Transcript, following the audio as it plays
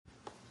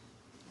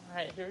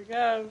Alright, here we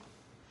go.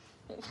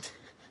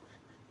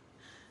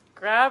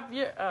 Grab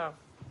your... Oh.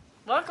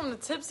 Welcome to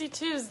Tipsy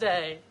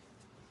Tuesday.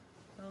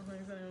 I don't think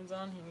anyone's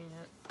on here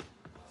yet.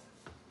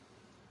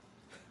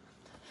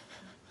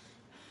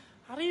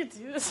 How do you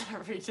do this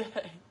every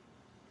day?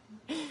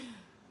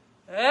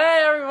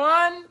 Hey,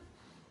 everyone.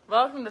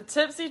 Welcome to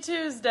Tipsy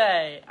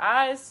Tuesday.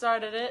 I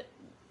started it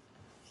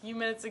a few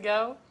minutes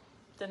ago.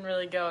 Didn't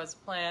really go as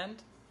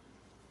planned.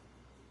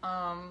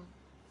 My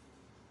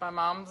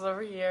mom's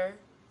over here.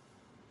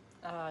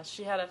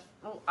 She had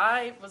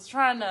I was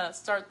trying to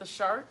start the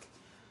shark.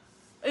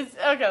 Okay,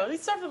 let me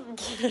start from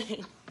the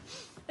beginning.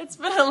 It's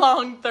been a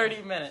long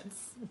 30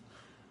 minutes.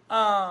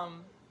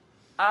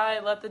 I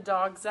let the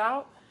dogs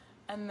out,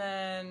 and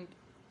then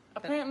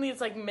apparently it's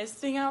like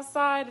misting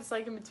outside. It's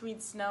like in between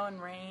snow and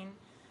rain.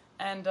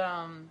 And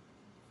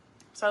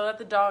so I let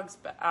the dogs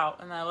out,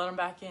 and I let them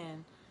back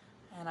in.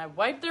 And I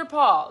wiped their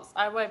paws.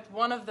 I wiped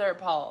one of their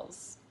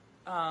paws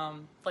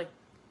like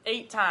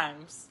 8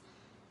 times.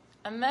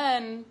 And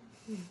then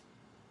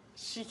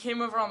she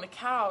came over on the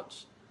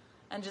couch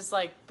and just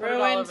like put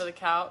it all over the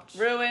couch.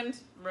 Ruined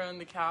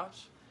the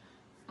couch.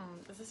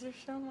 Is this your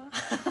show, Mom?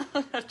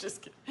 I'm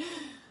just kidding.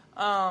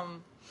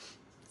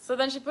 So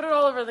then she put it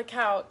all over the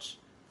couch,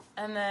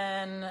 and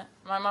then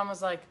my mom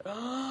was like,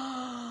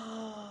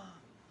 oh.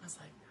 I was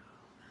like,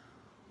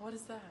 oh, what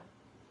is that?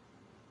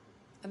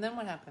 And then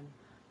what happened?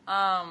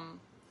 And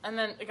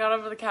then it got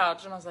over the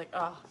couch, and I was like,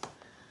 oh.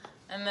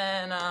 And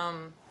then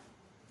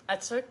I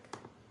took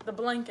the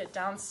blanket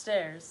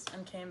downstairs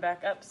and came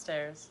back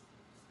upstairs.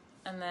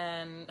 And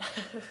then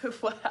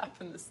what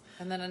happened?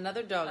 And then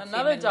another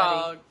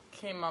dog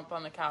came up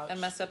on the couch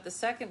and messed up the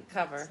second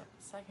cover.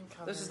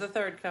 This is the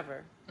third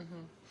cover.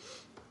 Mm-hmm.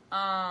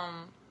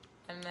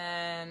 And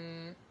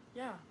then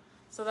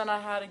so then I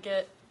had to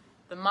get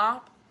the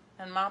mop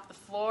and mop the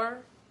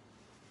floor.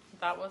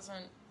 That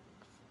wasn't.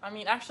 I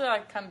mean, actually, I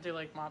kind of do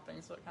like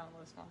mopping, so it kind of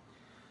was fun.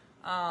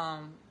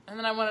 And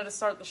then I wanted to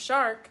start the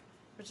shark,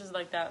 which is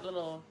like that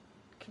little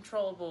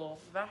controllable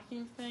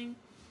vacuum thing,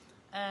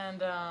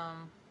 and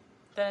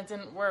then it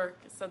didn't work.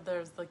 It said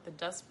there's like the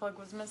dust plug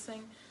was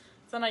missing.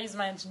 So then I used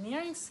my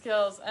engineering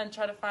skills and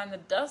tried to find the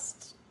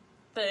dust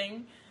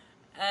thing,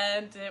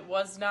 and it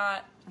was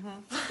not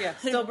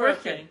still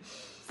working.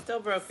 Still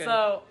broken.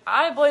 So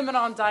I blame it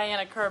on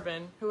Diana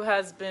Kerbin, who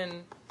has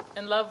been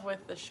in love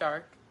with the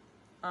shark,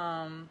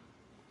 and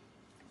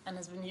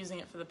has been using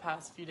it for the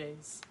past few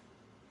days.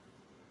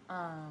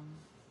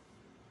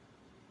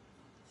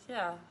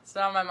 So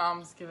now my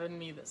mom's given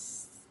me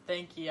this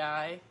stanky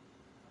eye.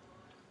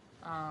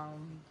 I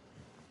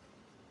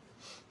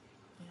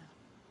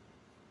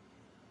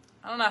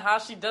don't know how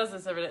she does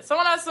this every day.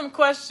 Someone has some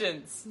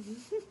questions.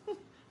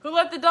 Who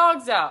let the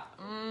dogs out?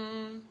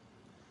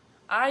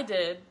 I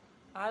did.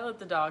 I let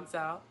the dogs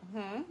out.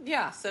 Mm-hmm.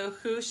 Yeah, so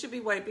who should be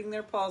wiping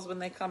their paws when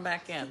they come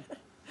back in?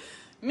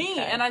 Me,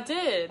 okay. And I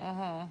did.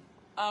 Mm-hmm.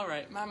 All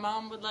right, my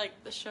mom would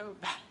like the show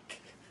back.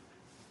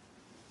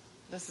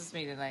 This is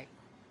me tonight.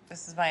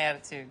 This is my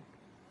attitude.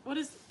 What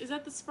is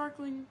that the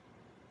sparkling?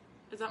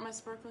 Is that my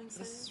sparkling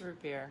cider? This is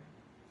root beer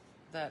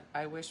that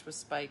I wish was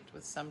spiked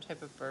with some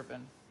type of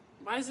bourbon.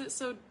 Why is it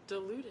so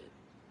diluted?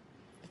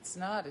 It's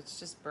not. It's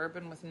just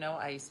bourbon with no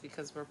ice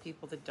because we're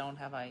people that don't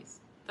have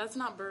ice. That's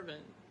not bourbon.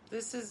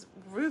 This is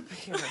root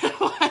beer.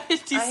 Why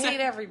did you I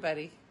hate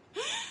everybody.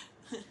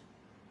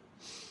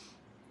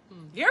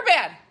 You're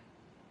bad.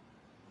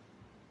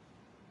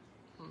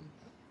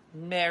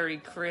 Merry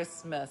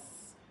Christmas.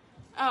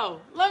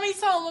 Oh, let me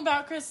tell them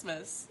about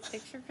Christmas.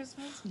 Picture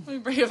Christmas? Let me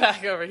bring it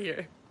back over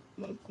here.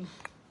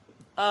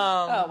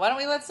 Why don't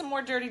we let some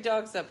more dirty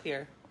dogs up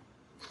here?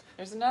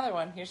 There's another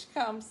one. Here she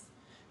comes.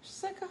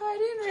 She's like, oh, I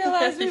didn't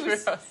realize we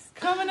were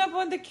coming up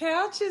on the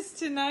couches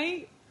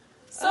tonight.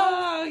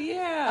 So,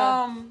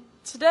 yeah.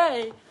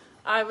 Today,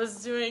 I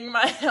was doing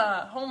my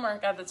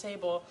homework at the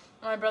table.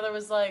 And my brother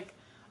was like,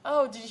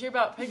 oh, did you hear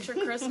about Picture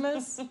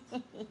Christmas?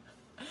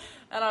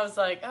 And I was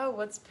like, oh,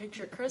 what's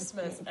Picture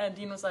Christmas? And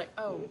Dean was like,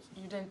 oh,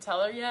 you didn't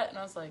tell her yet? And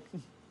I was like,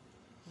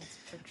 what's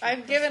Picture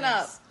I've given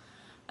up.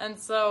 And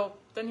so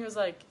then he was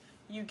like,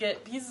 you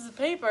get pieces of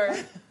paper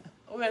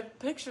with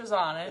pictures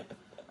on it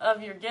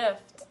of your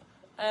gift.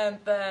 And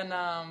then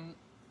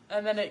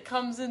it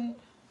comes in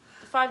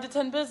 5 to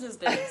 10 business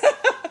days.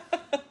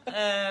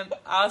 And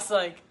I was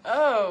like,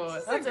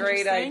 oh, that's a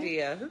great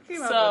idea. Who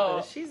came up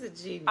with this? She's a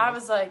genius. I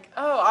was like,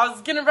 oh, I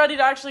was getting ready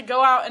to actually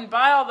go out and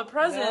buy all the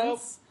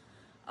presents. Nope.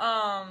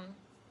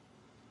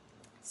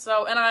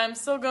 And I'm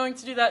still going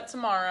to do that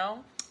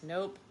tomorrow.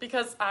 Nope.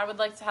 Because I would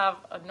like to have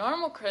a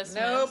normal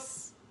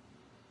Christmas.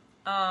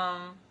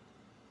 Nope.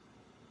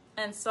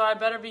 And so I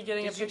better be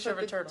getting a picture of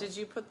a turtle. Did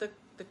you put the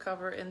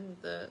cover in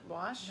the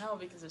wash? No,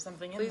 because there's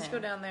something in there. Please go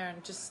down there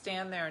and just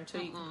stand there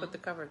until you can put the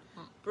cover.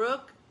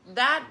 Brooke,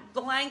 that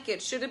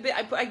blanket should have been...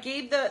 I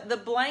gave the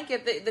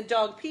blanket that the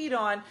dog peed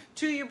on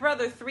to your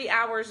brother 3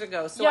 hours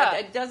ago. So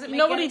it doesn't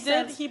make any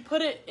sense. He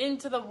put it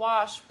into the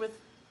wash with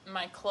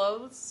my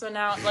clothes. So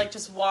now it, like,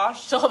 just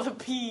washed all the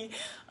pee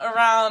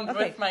around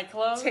with my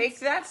clothes. Take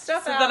that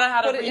stuff out. So then I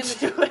had to put it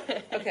redo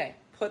it. Okay,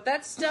 put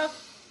that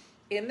stuff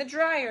in the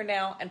dryer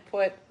now and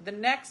put the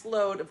next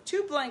load of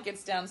 2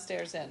 blankets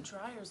downstairs in.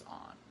 Dryer's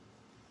on.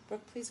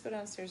 Brooke, please go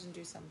downstairs and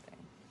do something.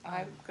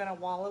 I'm going to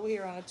wallow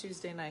here on a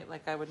Tuesday night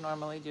like I would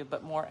normally do,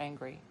 but more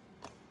angry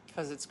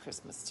because it's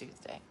Christmas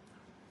Tuesday.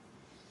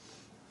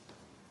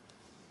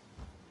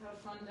 Have a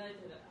fun day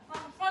today.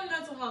 Have a fun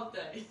mental health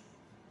day.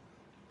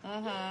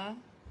 Mm-hmm.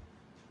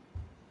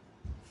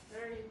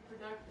 Very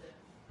productive.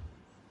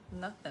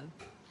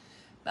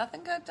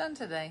 Nothing got done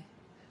today.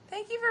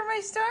 Thank you for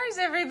my stars,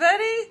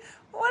 everybody.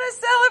 What a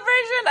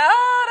celebration.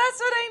 Oh, that's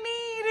what I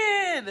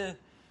needed.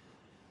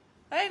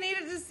 I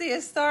needed to see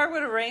a star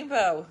with a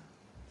rainbow.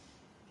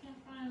 Can't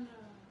find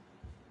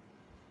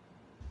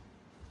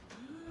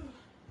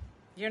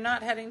You're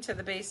not heading to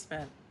the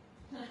basement.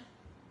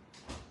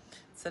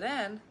 So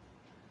then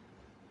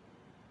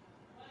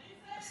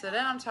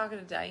I'm talking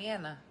to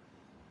Diana.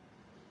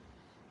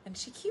 And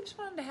she keeps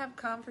wanting to have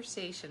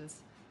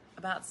conversations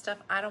about stuff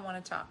I don't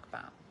want to talk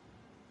about.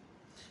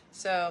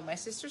 So my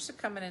sisters are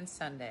coming in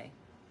Sunday.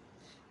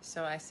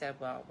 So I said,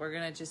 well, we're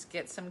going to just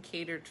get some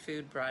catered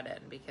food brought in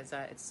because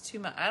it's too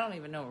much. I don't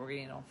even know what we're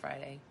eating on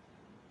Friday.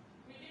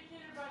 We get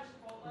catered by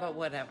Chipotle. But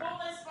whatever.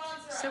 Chipotle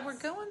sponsor So us. we're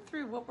going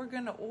through what we're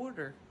going to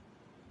order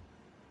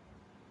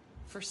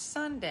for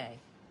Sunday.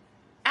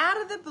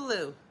 Out of the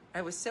blue.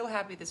 I was so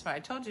happy this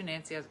morning. I told you,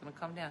 Nancy, I was going to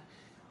come down.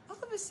 All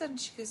of a sudden,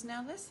 she goes,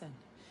 now listen,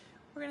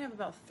 we're going to have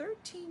about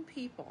 13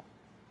 people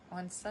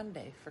on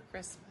Sunday for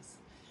Christmas.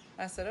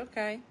 I said,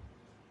 okay.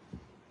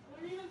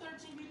 We're even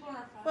 13 people in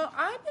our family. Well,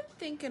 I've been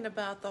thinking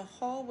about the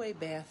hallway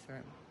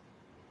bathroom.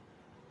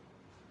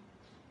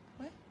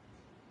 What?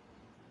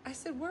 I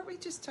said, weren't we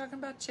just talking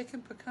about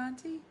chicken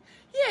picante?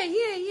 Yeah.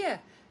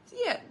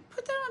 Yeah,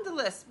 put that on the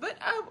list. But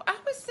I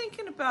was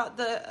thinking about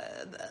the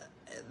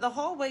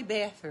hallway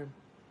bathroom.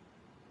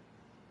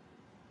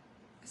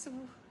 I said,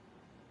 well,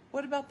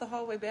 what about the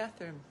hallway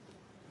bathroom?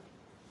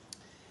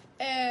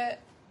 I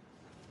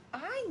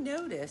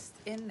noticed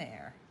in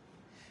there,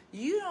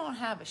 you don't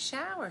have a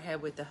shower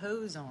head with the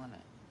hose on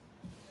it.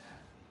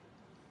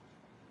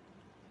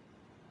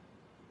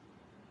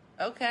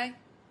 Okay.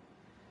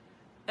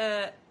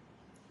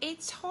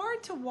 It's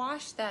hard to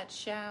wash that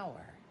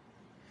shower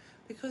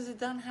because it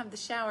doesn't have the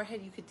shower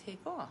head you could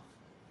take off.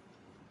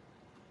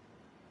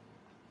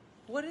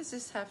 What does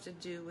this have to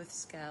do with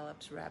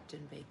scallops wrapped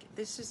in bacon?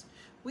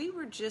 We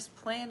were just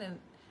planning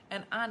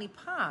an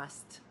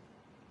antipasto.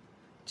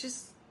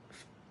 Just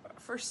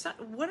for some,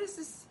 what is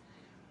this?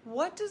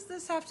 What does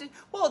this have to?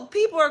 Well,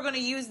 people are going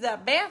to use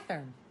that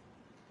bathroom.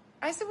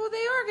 I said, well,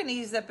 they are going to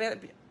use that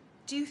bathroom.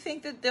 Do you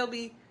think that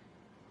they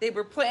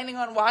were planning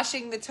on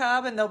washing the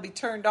tub and they'll be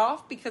turned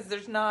off because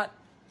there's not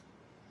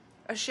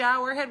a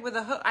shower head with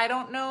a hook? I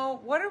don't know.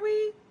 What are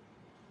we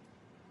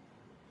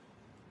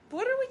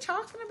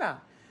talking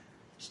about?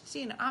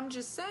 Christina, I'm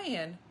just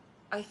saying,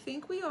 I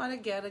think we ought to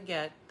get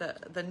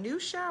the new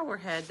shower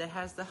head that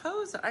has the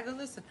hose. I go,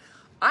 listen,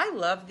 I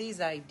love these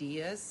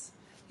ideas,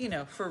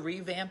 for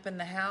revamping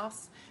the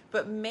house,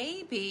 but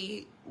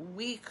maybe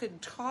we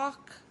could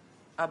talk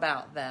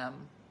about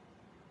them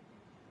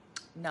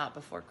not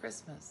before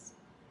Christmas.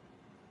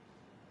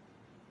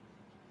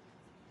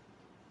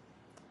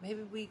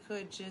 Maybe we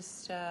could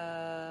just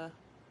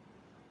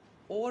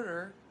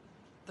order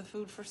the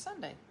food for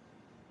Sunday.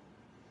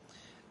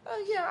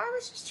 Oh, yeah, I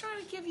was just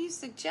trying to give you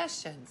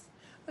suggestions.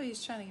 Oh,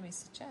 he's trying to give me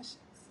suggestions.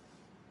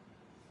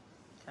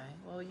 Okay,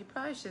 well, you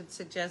probably should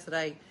suggest that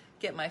I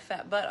get my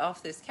fat butt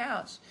off this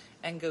couch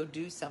and go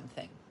do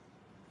something.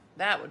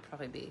 That would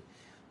probably be.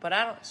 But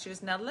I don't. She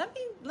was, now let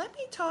me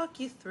talk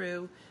you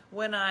through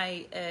when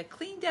I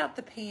cleaned out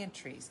the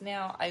pantries.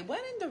 Now, I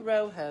went into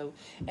Rojo,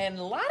 and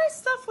a lot of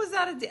stuff was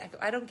out of date.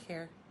 I don't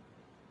care.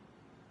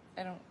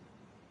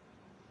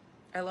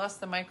 I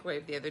lost the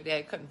microwave the other day.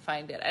 I couldn't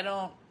find it. I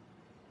don't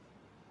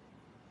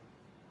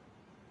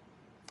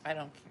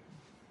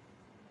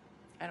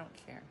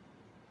care.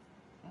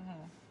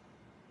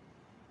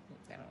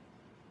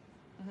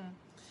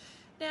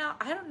 Now,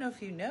 I don't know if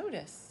you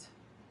noticed,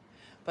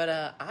 but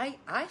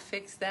I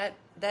fixed that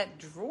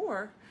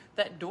door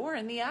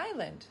in the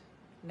island.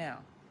 Now,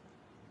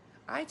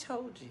 I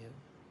told you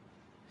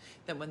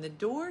that when the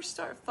doors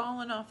start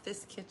falling off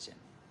this kitchen,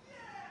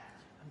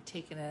 I'm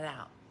taking it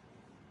out.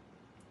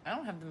 I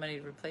don't have the money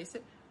to replace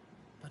it,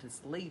 but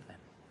it's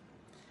leaving.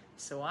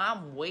 So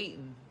I'm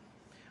waiting.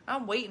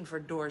 I'm waiting for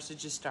doors to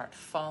just start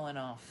falling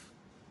off.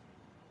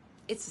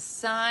 It's a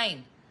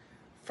sign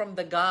from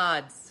the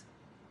gods.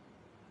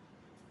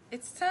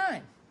 It's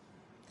time.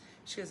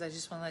 She goes, I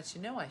just want to let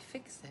you know I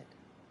fixed it.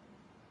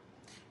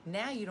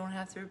 Now you don't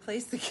have to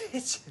replace the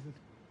kitchen.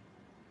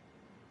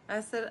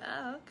 I said,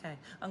 oh, okay.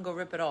 I'm going to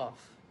rip it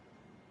off.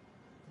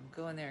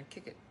 Go in there and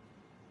kick it.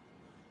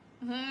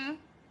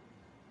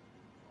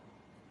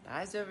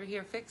 I's over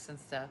here fixing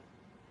stuff.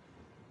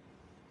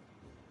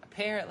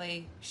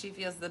 Apparently, she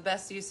feels the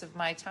best use of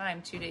my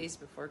time 2 days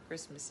before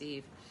Christmas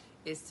Eve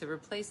is to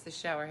replace the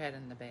shower head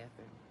in the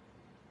bathroom.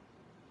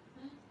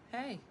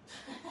 Hey.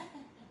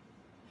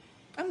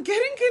 I'm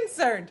getting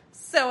concerned.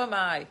 So am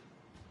I.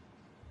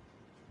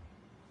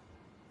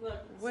 Look.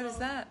 What is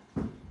that?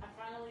 I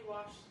finally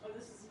washed. Oh,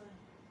 this is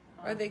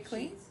my. Are they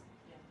clean? sheets.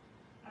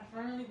 Yeah. I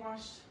finally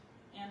washed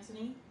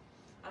Anthony.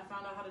 I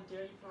found out how to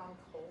dirty put on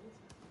cold.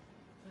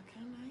 Look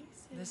how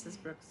nice it This is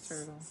Brooke's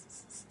turtle.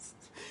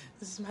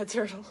 This is my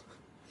turtle.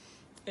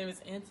 His name is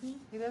Anthony.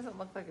 He doesn't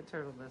look like a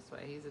turtle this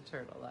way. He's a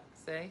turtle. Look,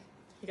 see?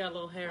 He got a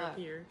little hair up Look,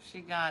 here. she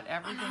got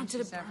everything to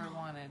the she's ever brown.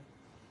 wanted.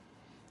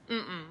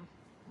 Mm-mm.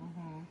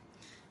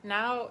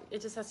 Now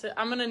it just has to.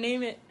 I'm gonna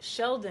name it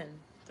Sheldon,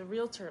 the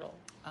real turtle.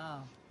 Oh,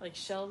 Like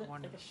Sheldon,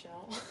 Wonderful. like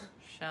a shell.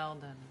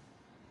 Sheldon.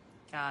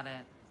 Got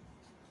it.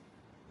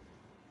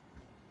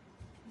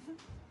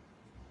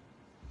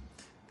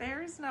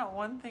 There is not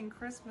one thing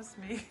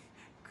Christmassy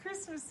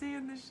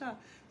in the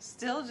shop.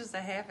 Still just a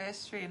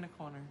half-assed tree in the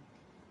corner.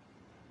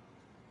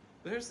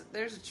 There's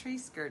a tree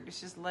skirt.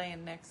 It's just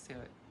laying next to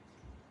it.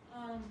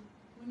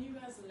 When you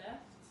guys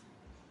left,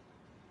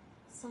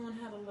 someone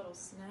had a little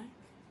snack.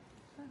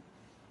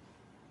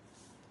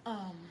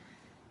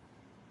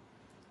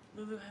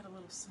 Lulu had a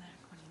little snack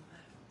when you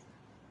left.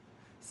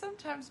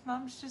 Sometimes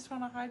moms just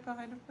want to hide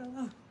behind a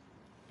pillow.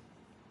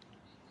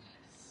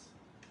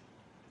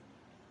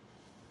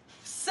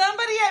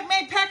 Somebody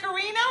made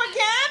pecorino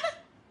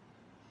again?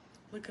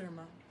 Look at her,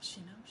 Mom.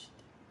 She knows she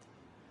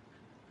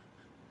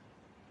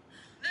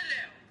did.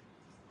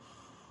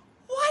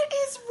 What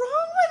is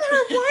wrong with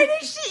her? Why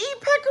does she eat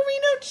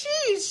pecorino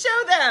cheese?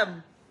 Show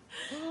them.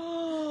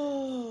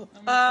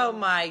 Oh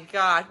my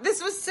God.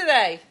 This was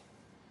today.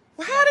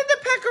 How did the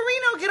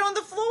pecorino get on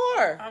the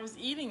floor? I was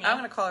eating it. I'm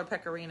going to call her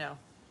pecorino.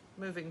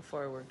 Moving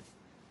forward.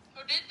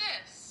 Who did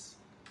this?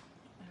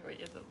 Wait,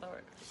 you have to lower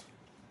it.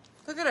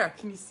 Look at her.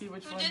 Can you see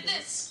which Who one? did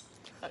this?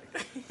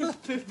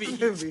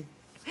 Booby.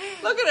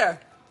 Look at her.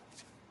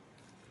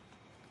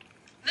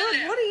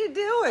 Look, what are you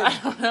doing? I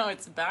don't know.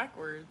 It's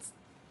backwards.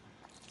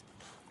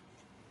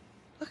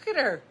 Look at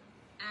her.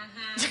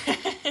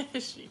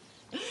 She.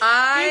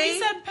 I Baby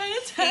said, "Pay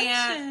attention."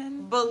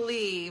 can't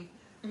believe.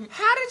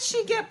 How did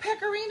she get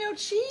pecorino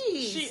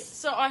cheese?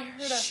 So I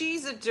heard a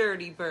She's a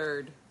dirty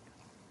bird.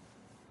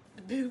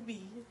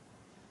 Booby.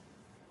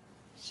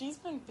 She's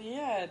been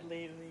bad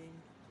lately.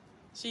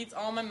 She eats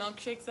all my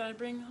milkshakes that I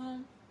bring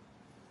home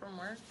from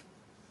work.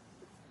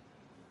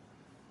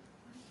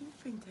 What do you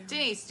bring down?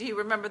 Denise, do you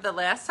remember the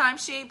last time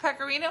she ate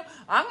pecorino?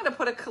 I'm going to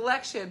put a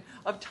collection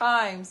of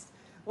times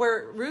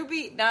where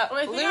Ruby, not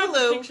I think I have the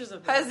Lulu, pictures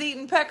of that. has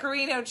eaten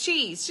pecorino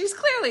cheese. She's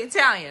clearly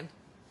Italian.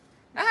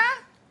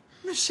 Uh-huh.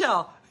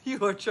 Michelle,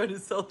 you are trying to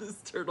sell this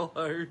turtle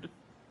hard.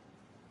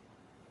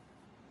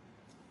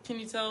 Can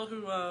you tell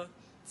who?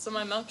 So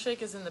my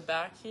milkshake is in the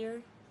back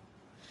here.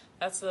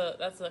 That's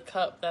the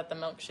cup that the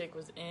milkshake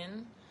was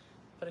in.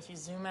 But if you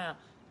zoom out,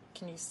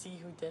 can you see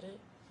who did it?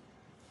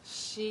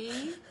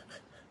 She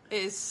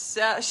is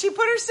she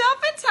put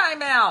herself in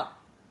timeout.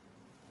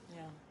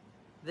 Yeah.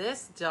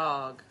 This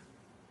dog.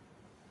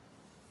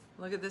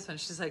 Look at this one.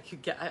 She's like,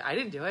 I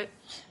didn't do it.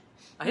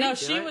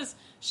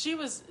 She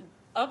was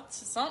up to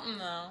something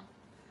though.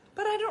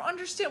 But I don't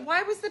understand.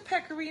 Why was the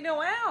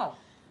pecorino out?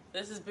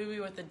 This is Booby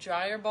with the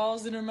dryer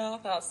balls in her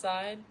mouth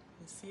outside.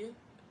 You see it?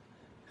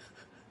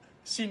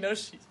 She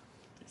knows she. Do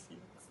you see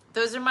it?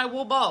 Those are my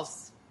wool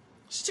balls.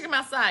 She took them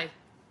outside.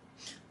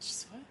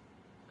 She's what?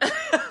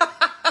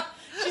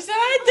 She said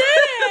I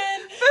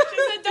didn't. She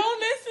said don't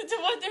listen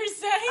to what they're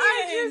saying.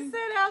 I just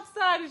said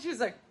outside, and she was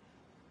like,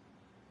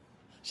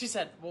 She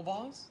said wool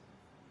balls.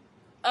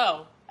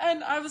 Oh,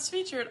 and I was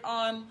featured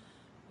on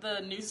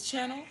the news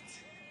channel.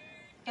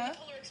 In the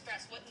Polar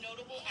Express, what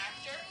notable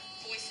actor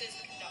voices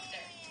the conductor?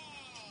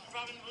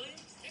 Robin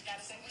Williams? If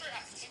that's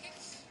incorrect.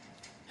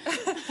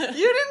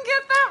 "You didn't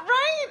get that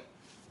right."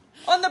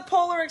 On the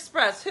Polar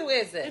Express, who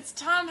is it? It's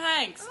Tom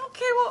Hanks,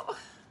 Okay, well,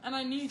 and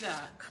I knew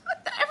that.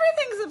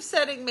 everything's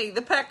upsetting me.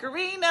 The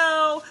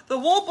pecorino, the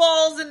wool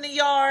balls in the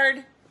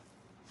yard.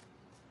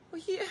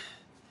 Well, yeah,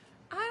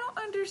 I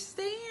don't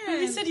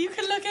understand. He said you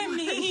can look at What are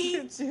me.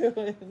 you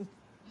doing?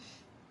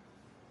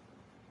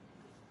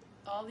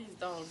 All these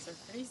dogs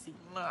are crazy.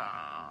 No,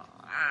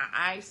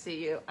 I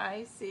see you.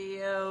 I see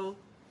you.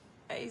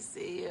 I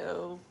see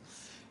you.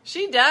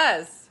 She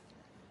does.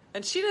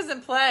 And she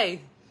doesn't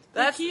play.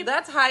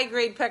 That's high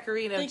grade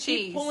pecorino They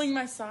cheese. keep pulling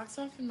my socks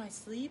off in my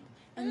sleep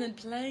and then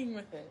playing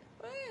with it.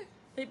 Eh,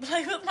 They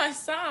play with my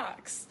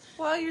socks.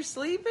 While you're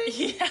sleeping?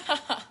 Yeah.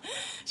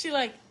 She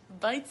like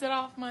bites it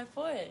off my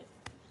foot.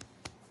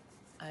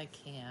 I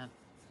can't.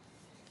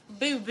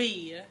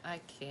 Booby. I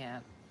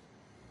can't.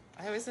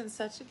 I was in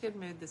such a good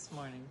mood this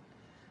morning.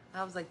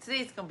 I was like,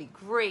 today's going to be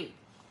great.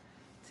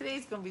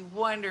 Today's going to be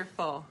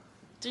wonderful.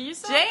 Do you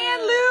saw Jan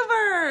You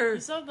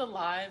Louver! saw the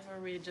live where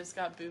we just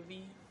got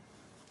Booby?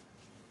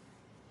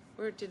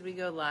 Where did we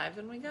go live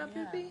when we got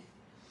Yeah. Poopy?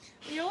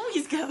 We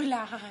always go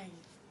live.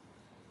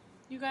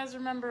 You guys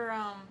remember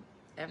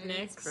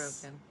Everything's Nyx?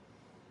 broken.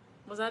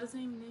 Was that his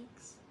name,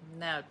 Nyx?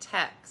 No,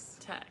 Tex.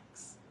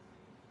 Tex.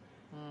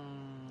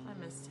 I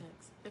miss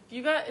Tex.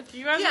 If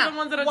you guys are the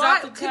ones that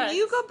adopted Can pets.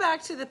 you go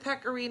back to the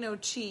pecorino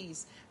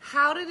cheese?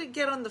 How did it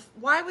get on the...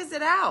 Why was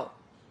it out?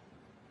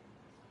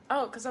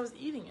 Oh, because I was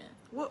eating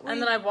it.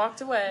 Then I walked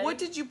away. What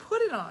did you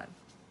put it on?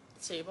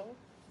 Table.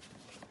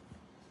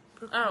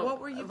 What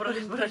were you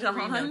putting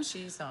pecorino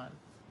cheese on?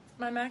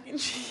 My mac and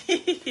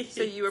cheese.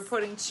 So you were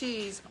putting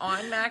cheese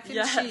on mac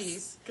and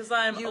cheese. Because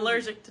I'm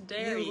allergic to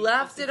dairy. You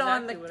left it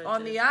on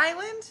the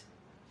island?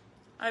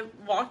 I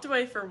walked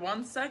away for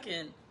 1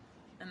 second,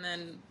 and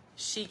then...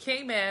 She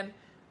came in,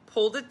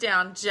 pulled it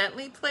down,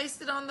 gently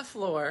placed it on the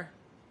floor.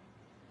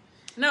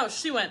 No,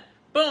 she went,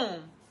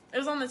 boom. It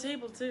was on the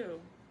table, too.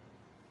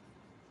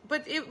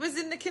 But it was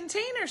in the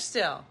container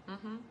still.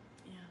 Mm-hmm.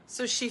 Yeah.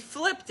 So she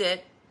flipped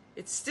it.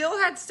 It still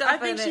had stuff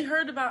in it. I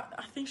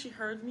think she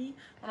heard me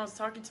when I was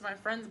talking to my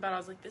friends about it. I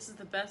was like, this is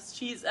the best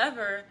cheese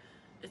ever.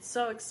 It's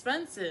so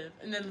expensive.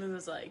 And then Lou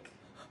was like...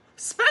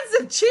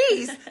 Expensive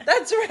cheese?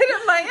 That's right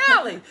up my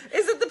alley.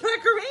 Is it the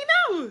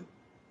pecorino?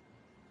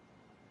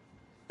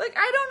 Like,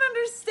 I don't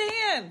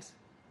understand.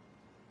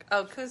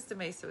 Oh, Costa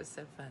Mesa was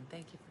so fun.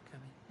 Thank you for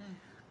coming.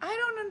 I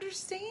don't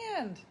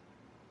understand.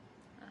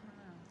 I don't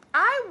know.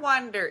 I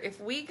wonder if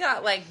we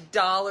got, like,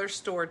 dollar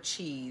store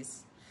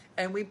cheese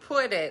and we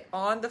put it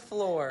on the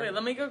floor. Wait,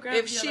 let me go grab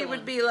if the she other would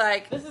one. be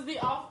like... This is the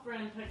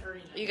off-brand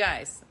pecorino. You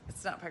guys,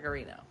 it's not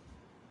pecorino.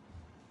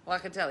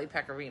 Locatelli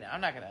pecorino. I'm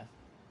not going to...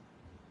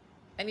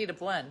 I need a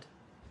blend.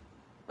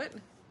 What?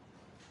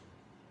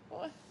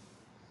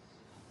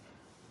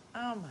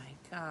 Oh, my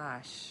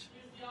gosh.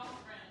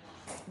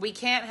 We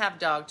can't have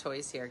dog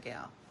toys here,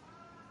 Gail.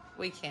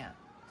 We can't.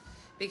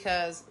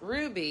 Because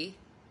Ruby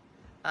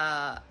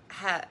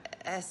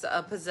has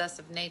a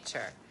possessive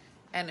nature.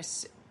 And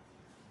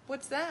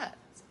what's that?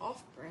 It's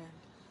off-brand.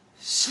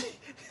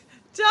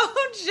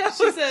 Don't show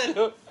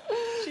it.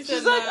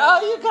 She's like,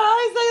 oh, you guys,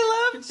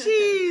 I love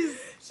cheese.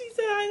 She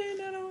said, I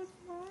didn't know it was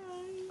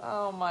mine.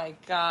 Oh, my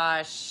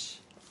gosh.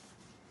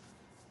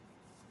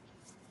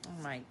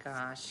 Oh, my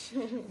gosh.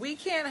 We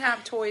can't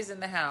have toys in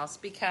the house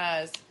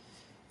because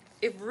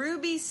if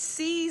Ruby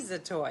sees a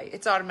toy,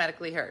 it's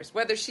automatically hers,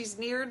 whether she's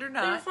near it or They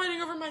were not.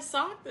 fighting over my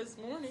sock this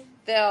morning.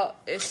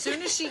 As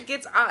soon as she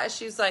gets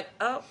she's like,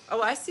 oh,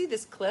 I see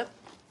this clip.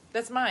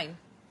 That's mine.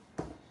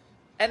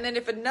 And then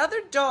if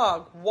another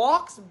dog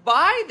walks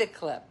by the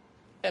clip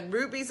and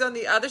Ruby's on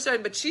the other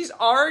side, but she's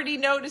already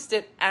noticed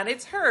it and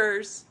it's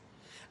hers,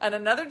 and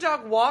another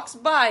dog walks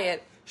by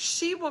it,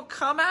 she will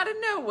come out of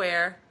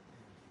nowhere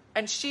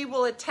and she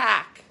will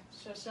attack.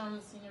 Should I show them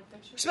the senior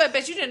picture? She's like, I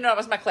bet you didn't know it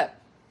was my clip.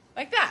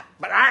 Like that.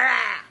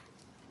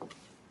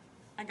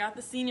 I got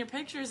the senior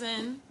pictures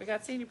in. We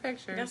got senior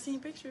pictures. I got senior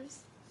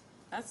pictures.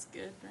 That's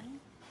good, right?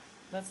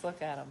 Let's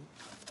look at them.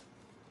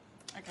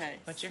 Okay.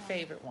 What's your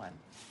favorite one?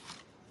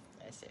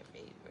 That's your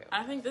favorite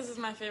one. I think this is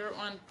my favorite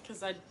one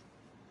because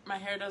my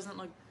hair doesn't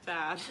look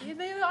bad. Yeah,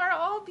 they are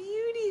all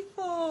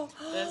beautiful.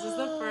 This is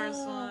the first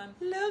one.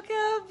 Look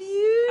how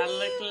beautiful I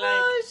look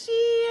like she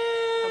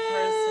is. a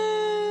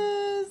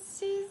person.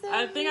 She's so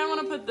I think I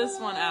want to put this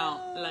one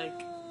out,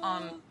 like,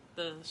 on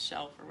the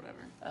shelf or whatever.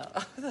 Oh,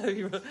 I thought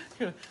you were going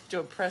to do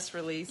a press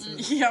release and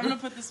Yeah, I'm going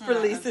to put this one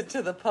release out. it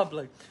to the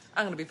public.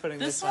 I'm going to be putting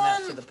this one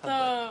out to the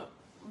public.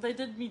 They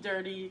did me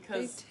dirty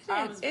because They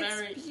I did. was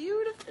It's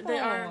beautiful. They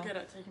are good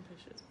at taking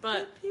pictures,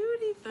 but They're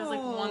beautiful. there's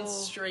like one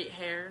straight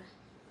hair.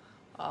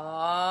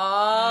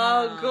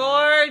 Oh,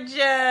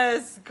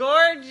 gorgeous.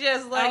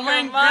 Gorgeous. Like I'm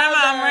wearing her mother. Grandma,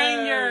 I'm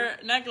wearing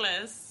your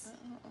necklace.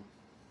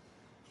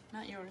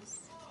 Not yours.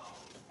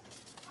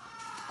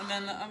 And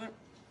then the other...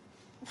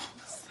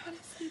 What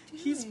is he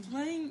doing? He's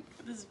playing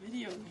this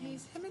video game.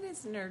 He's him and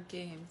his nerd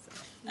games.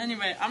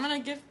 Anyway, I'm going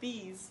to gift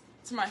these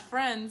to my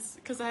friends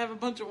because I have a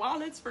bunch of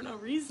wallets for no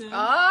reason.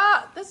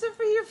 Those are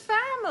for your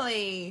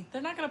family.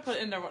 They're not going to put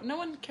it in their... No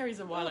one carries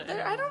a wallet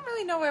anymore. I don't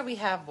really know where we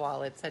have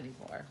wallets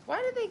anymore.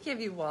 Why do they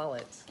give you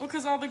wallets? Well,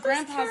 because all the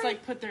grandpas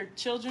like put their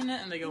children in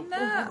it and they go...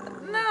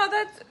 No,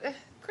 that's...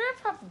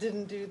 Grandpa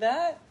didn't do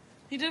that.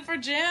 He did for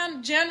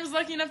Jan. Jan was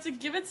lucky enough to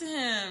give it to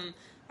him.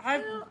 I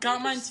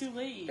got mine too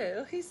late.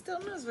 He still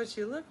knows what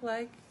you look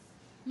like.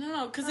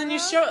 No, because then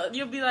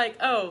you'll be like,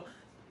 oh,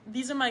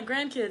 these are my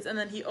grandkids, and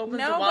then he opens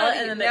the wallet,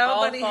 and then they all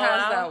fall Nobody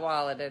has out. that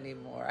wallet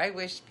anymore. I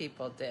wish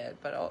people did,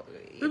 but...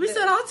 Ruby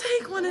said, I'll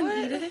take one and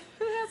eat it.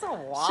 Who has a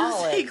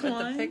wallet take with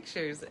one. the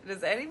pictures?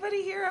 Does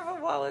anybody here have a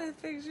wallet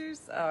with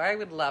pictures? Oh, I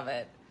would love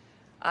it.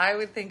 I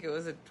would think it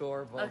was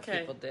adorable if Okay.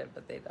 people did,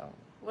 but they don't.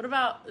 What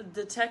about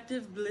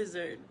Detective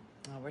Blizzard?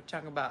 Oh, we're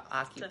talking about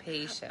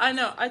occupation. I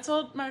know. I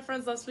told my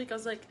friends last week, I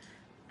was like,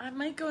 I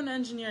might go into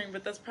engineering,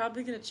 but that's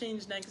probably going to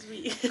change next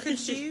week.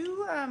 Could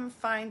you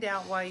find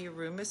out why your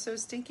room is so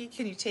stinky?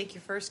 Can you take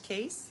your first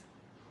case?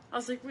 I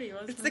was like, wait,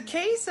 what's It's the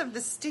case of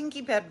the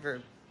stinky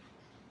bedroom.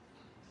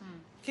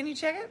 Can you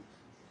check it?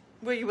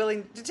 Were you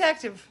willing,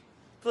 Detective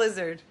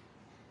Blizzard?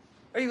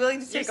 Are you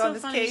willing to take on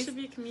this You case? should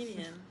be a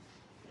comedian.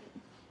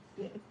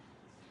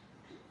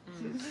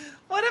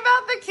 What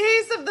about the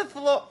case of the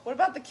floor? What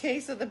about the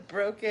case of the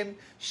broken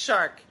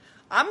shark?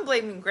 I'm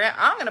blaming Grant.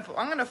 I'm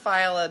gonna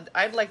file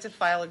I'd like to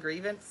file a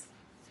grievance.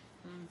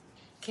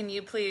 Can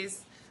you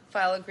please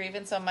file a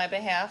grievance on my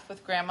behalf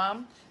with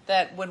Grandmom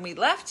that when we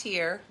left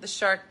here, the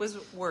shark was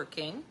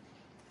working.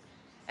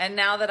 And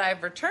now that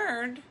I've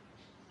returned,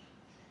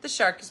 the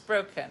shark is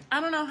broken.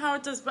 I don't know how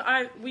it does, but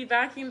we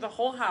vacuumed the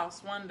whole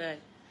house one day.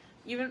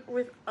 Even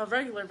with a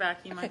regular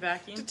vacuum, I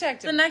vacuumed.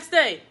 Detective. The next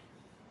day,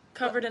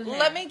 covered in hair.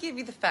 Let me give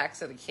you the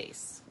facts of the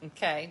case,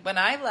 okay? When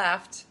I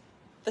left,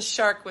 the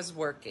shark was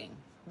working.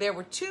 There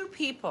were 2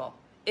 people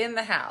in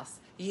the house.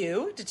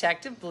 You,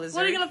 Detective Blizzard.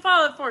 What are you going to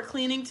file it for?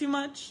 Cleaning too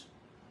much?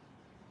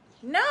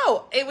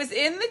 No, it was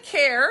in the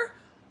care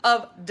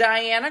of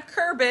Diana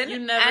Kerbin You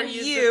never and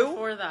used you. it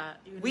before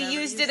that. We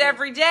used it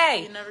every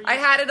day. I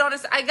had it on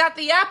I got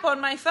the app on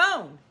my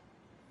phone.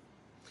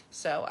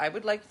 So I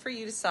would like for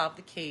you to solve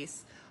the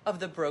case of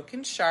the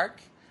broken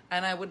shark,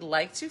 and I would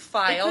like to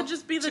file It could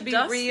just be the to be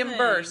dust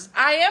reimbursed.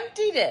 thing. I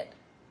emptied it.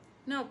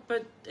 No,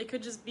 but it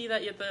could just be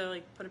that you have to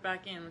like put it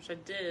back in, which I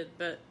did,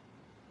 but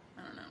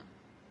I don't know.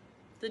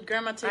 Did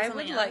Grandma take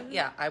something out of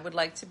it? I would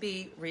like to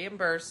be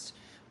reimbursed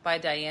by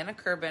Diana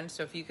Kerbin.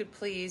 So if you could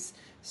please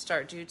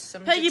start doing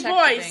some Peggy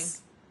detectiving.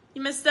 Boyce!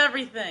 You missed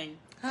everything.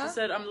 Huh? She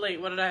said, I'm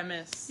late. What did I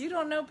miss? You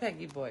don't know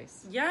Peggy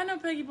Boyce. Yeah, I know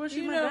Peggy Boyce.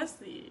 She's You my know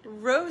bestie.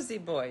 Rosie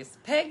Boyce.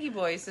 Peggy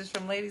Boyce is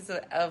from Ladies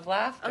of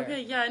Laughter.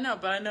 Okay, yeah, I know,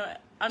 but I know.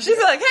 She's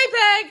like,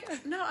 hey,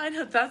 Peg! No, I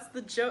know. That's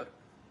the joke.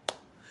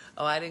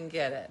 Oh, I didn't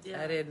get it.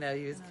 Yeah. I didn't know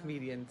you was a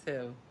comedian,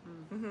 too.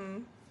 Mm-hmm.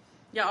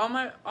 Yeah,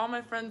 all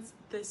my friends,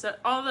 they said,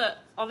 all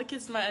the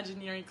kids in my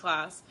engineering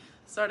class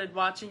started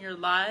watching your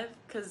live,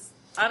 because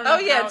I don't know. Oh,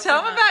 yeah. how it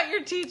Tell came them about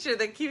your teacher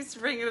that keeps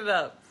bringing it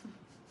up.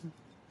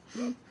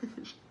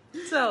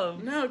 Tell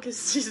them. No,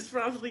 because she's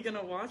probably going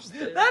to watch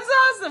this. That's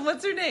awesome.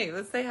 What's her name?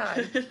 Let's say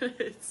hi.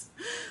 It's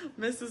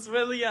Mrs.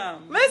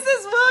 Williams.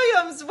 Mrs.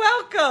 Williams,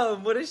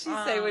 welcome. What does she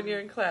say when you're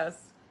in class?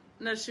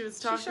 No, she was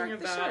talking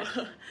about...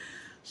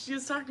 She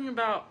was talking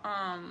about,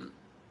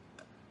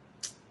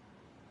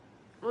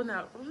 well,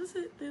 no, what was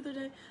it the other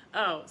day?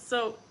 Oh,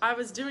 so I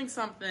was doing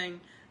something,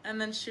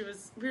 and then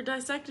we were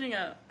dissecting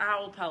a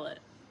owl pellet,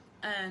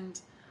 and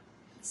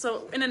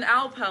so in an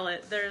owl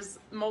pellet, there's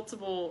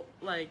multiple,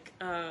 like,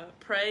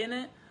 prey in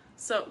it,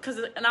 so, because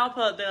an owl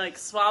pellet, they, like,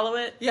 swallow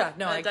it. Yeah,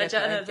 no, I get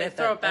that. And they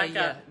throw it back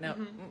up. No.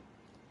 Mm-hmm.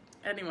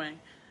 Anyway.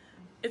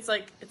 It's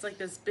like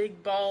this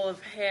big ball of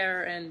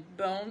hair and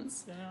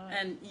bones,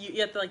 and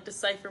you have to like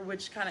decipher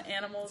which kind of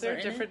animals are in it.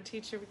 Is there a different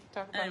teacher we can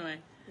talk about? Anyway,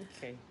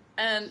 okay.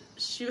 And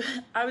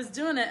I was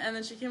doing it, and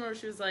then she came over.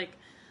 She was like,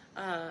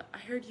 "I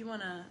heard you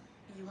want a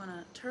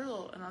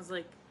turtle," and I was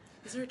like,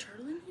 "Is there a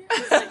turtle in here?"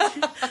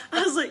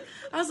 I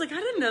was like,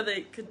 I didn't know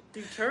they could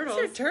do turtles.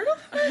 Is there a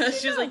turtle?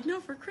 She was like, "No,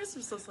 for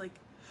Christmas." I was like.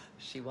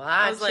 She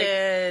watched like,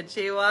 it.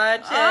 She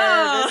watched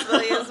oh. it. Miss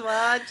Williams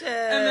watched it.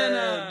 And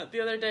then the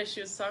other day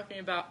she was talking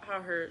about how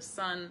her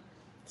son,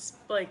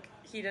 like,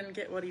 he didn't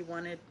get what he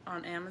wanted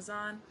on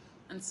Amazon.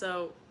 And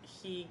so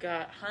he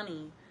got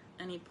honey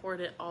and he poured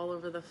it all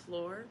over the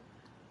floor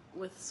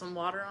with some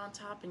water on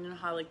top. And you know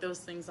how, like, those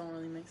things don't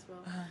really mix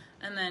well. Uh-huh.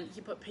 And then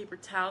he put paper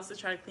towels to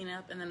try to clean it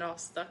up and then it all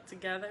stuck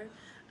together.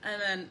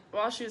 And then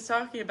while she was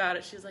talking about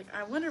it, she was like,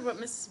 I wonder what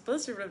Mrs.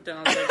 Blizzard would have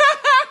done.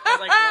 I was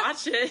like,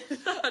 watch it.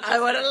 I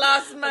would have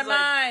lost my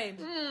mind.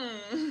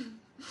 Like,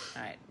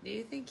 All right. Do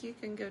you think you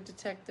can go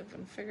detective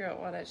and figure out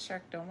why that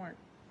shark don't work?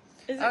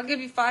 I'll give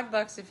you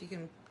 $5 if you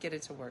can get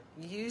it to work.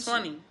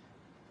 20.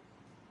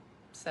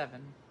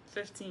 7.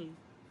 15.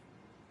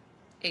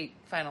 8.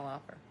 Final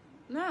offer.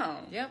 No.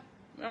 Yep.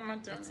 I'm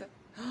not doing That's it.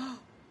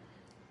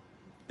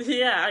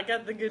 Yeah, I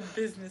got the good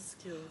business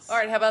skills. All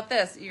right, how about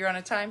this? You're on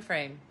a time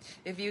frame.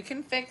 If you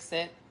can fix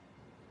it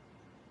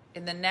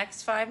in the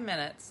next 5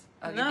 minutes,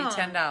 I'll give you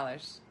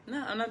 $10.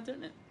 No, I'm not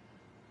doing it.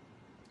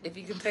 If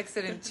you can fix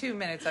it in 2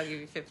 minutes, I'll give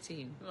you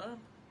 15. Well,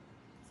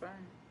 fine.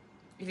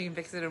 If you can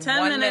fix it in 10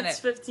 1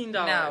 minutes, minute. $15.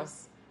 No.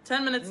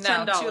 10 minutes, No,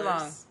 $10. too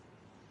long.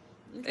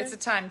 Okay. It's a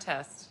time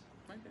test.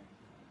 Okay.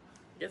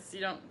 Guess you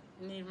don't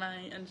need my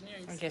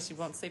engineering I guess you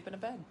won't sleep in a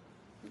bed.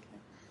 Okay.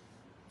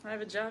 I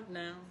have a job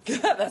now.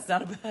 That's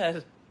not a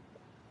bed.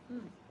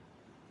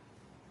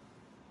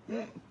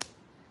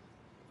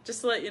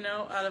 Just to let you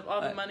know, out of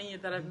all the money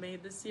that I've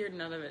made this year,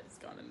 none of it has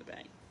gone in the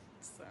bank.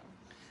 So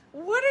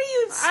what are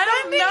you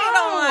I spending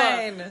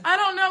it on? I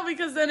don't know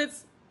because then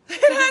it's...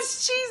 It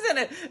has cheese in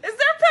it. Is there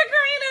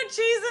pecorino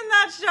cheese in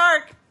that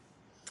shark?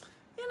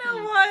 You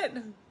know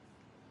what?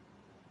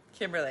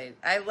 Kimberly,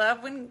 I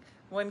love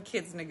when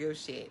kids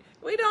negotiate.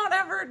 We don't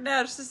ever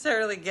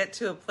necessarily get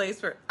to a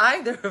place where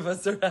either of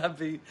us are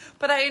happy,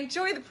 but I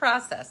enjoy the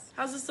process.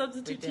 How's the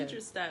substitute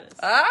teacher status?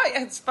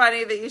 It's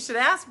funny that you should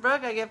ask,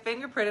 Brooke. I get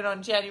fingerprinted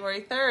on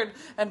January 3rd,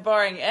 and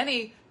barring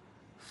any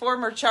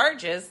former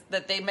charges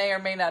that they may or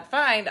may not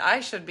find, I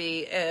should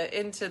be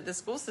into the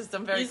school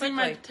system very Using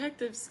quickly. my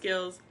detective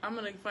skills, I'm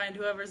going to find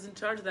whoever's in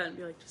charge of that and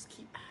be like, just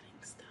keep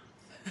adding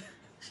stuff.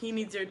 He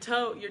needs your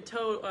toe a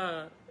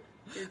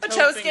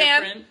toe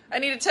scan. fingerprint. I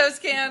need a toe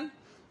scan.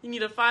 You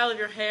need a file of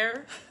your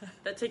hair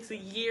that takes a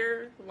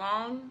year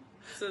long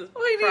to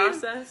We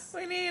process.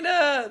 need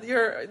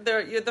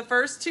the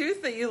first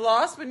tooth that you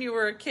lost when you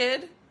were a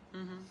kid.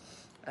 Mm-hmm.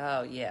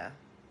 Oh yeah,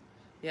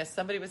 Yeah,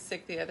 somebody was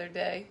sick the other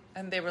day,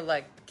 and they were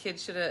like, the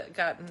kids should have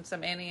gotten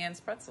some Auntie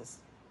Anne's pretzels.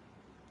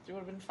 It would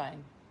have been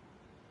fine,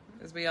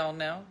 as we all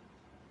know.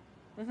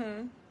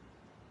 Mm-hmm.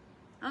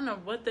 I don't know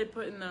what they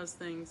put in those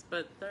things,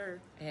 but they're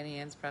Auntie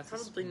Anne's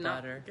pretzels probably with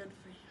not butter. good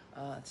for you.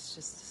 Oh, it's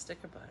just a stick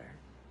of butter.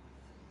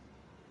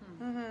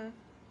 Mm-hmm.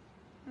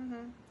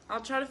 Mm-hmm.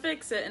 I'll try to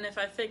fix it, and if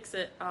I fix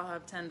it, I'll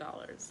have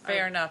 $10.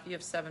 Fair enough. You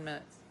have 7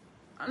 minutes.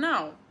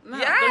 No,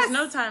 Yes! there's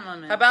no time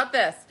limit. How about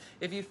this?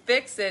 If you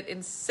fix it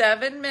in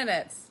 7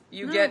 minutes,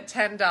 you get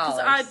 $10. Because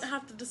I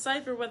have to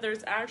decipher whether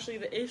it's actually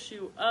the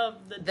issue of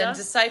the Then dust.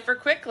 decipher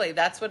quickly.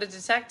 That's what a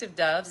detective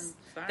does.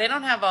 Fine. They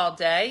don't have all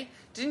day.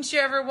 Didn't you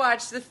ever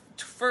watch the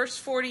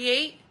first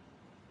 48?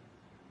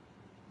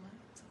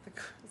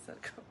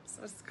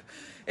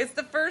 It's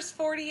the first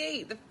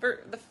 48. The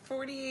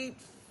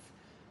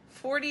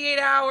 48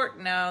 hour.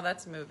 No,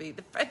 that's a movie.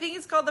 I think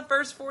it's called the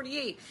first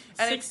 48.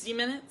 And 60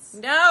 minutes?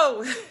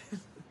 No.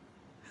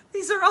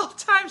 These are all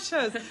time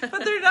shows,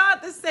 but they're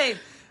not the same.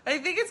 I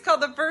think it's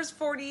called the first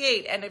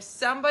 48. And if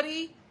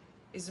somebody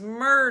is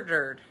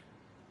murdered,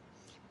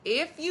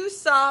 if you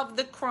solve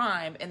the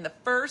crime in the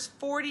first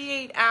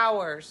 48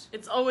 hours,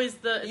 It's always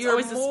the you're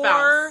always the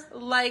more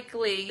spouse.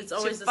 likely It's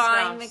always to the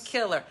find spouse. the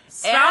killer.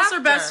 Spouse or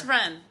best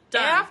friend.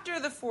 Done. After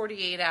the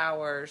 48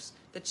 hours,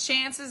 the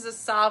chances of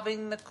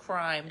solving the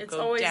crime It's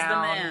go always the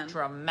down man.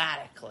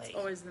 dramatically. It's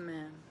always the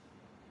man.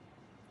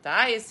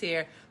 Di is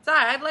here. Di,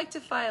 I'd like to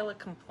file a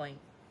complaint.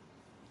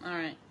 All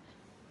right.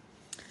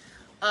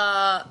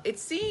 It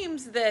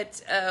seems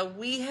that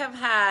we have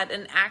had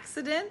an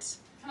accident.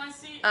 Can I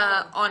see?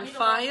 On I need to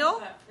file? log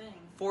into that thing.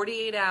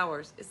 48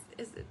 hours. Is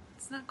it?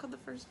 It's not called the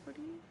first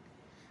 48.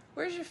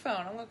 Where's your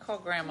phone? I'm gonna call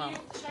Grandma. Can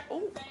you check Oh,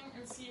 the thing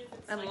and see if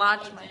it's and like, lodge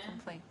plugged my in?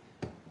 complaint.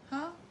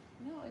 Huh?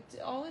 No,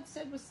 all it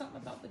said was something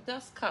about the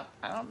dust cup.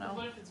 I don't know.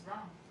 What if it's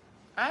wrong?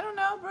 I don't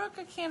know, Brooke.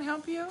 I can't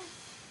help you.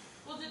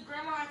 Well, did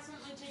Grandma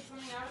accidentally take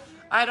something out of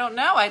here? I don't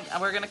know.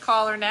 We're going to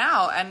call her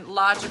now and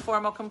lodge a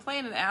formal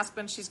complaint and ask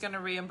when she's going to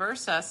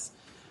reimburse us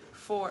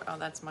for... Oh,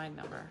 that's my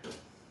number. What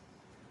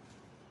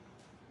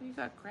you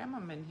got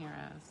Grandmom in here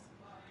as?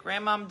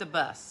 Grandmom the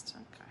bust.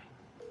 Okay.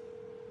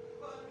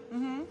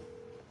 Mm-hmm.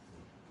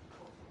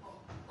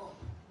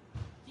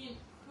 Dean,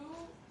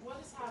 what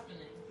is happening?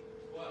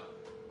 What?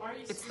 Are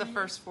you It's the screaming?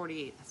 first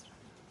 48. That's right.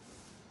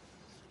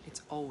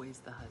 It's always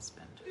the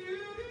husband.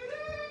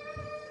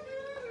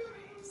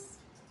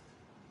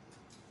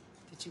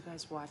 Did you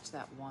guys watch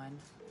that one?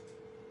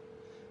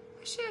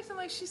 Why is she acting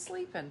like she's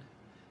sleeping?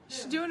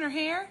 Is she doing her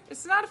hair?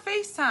 It's not a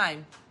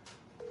FaceTime.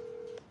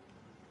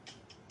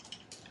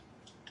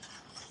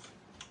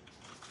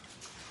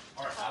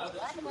 All right, out of the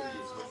two of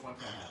these, which one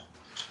can I have?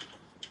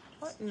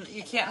 What?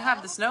 You can't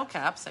have the snow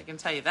caps, I can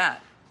tell you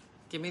that.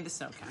 Give me the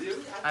snow caps.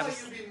 Really? I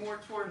thought you'd be more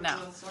toward No.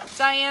 the sun.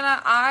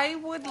 Diana, I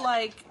would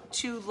like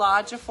to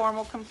lodge a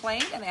formal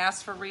complaint and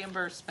ask for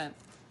reimbursement.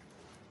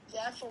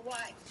 Yeah, for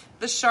what?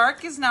 The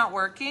shark is not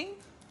working.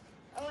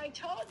 Oh, I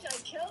told you I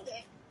killed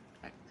it.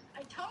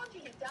 I told you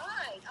he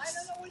died. I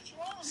don't know what's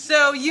wrong.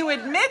 So you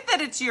admit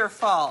that it's your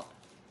fault.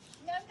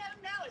 No,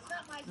 it's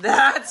not my fault.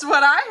 That's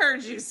what I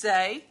heard you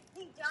say.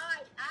 He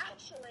died.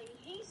 Actually,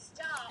 he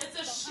stopped. It's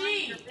a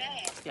behind she. your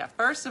bed. Yeah,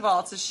 first of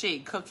all, it's a she.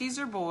 Cookies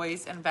are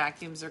boys and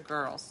vacuums are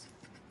girls.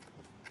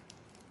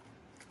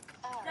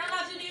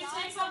 Grandma, did you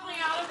take something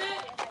out of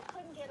it? I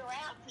couldn't get her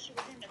out because she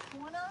was in the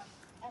corner,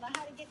 and I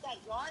had to get that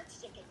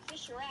yardstick and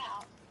fish her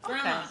out.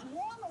 Grandma. Because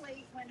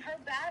normally, when her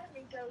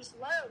battery goes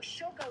low,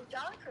 she'll go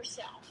dock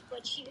herself.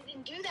 But she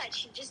didn't do that.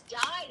 She just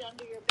died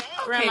under your bed.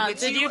 Grandma, but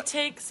did you- you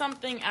take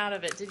something out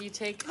of it? Did you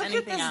take Look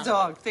anything at this out?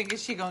 dog. Thinking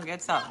she gonna get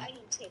I something.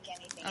 didn't take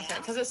anything Okay, out.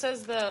 because it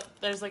says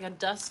there's like a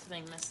dust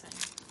thing missing.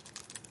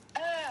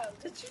 Oh,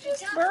 Did you the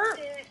just dust burp?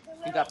 it, the You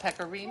little- got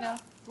pecorino?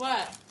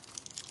 What?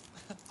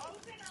 Open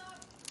up.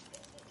 Is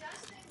the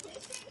dust thing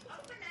missing?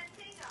 Open that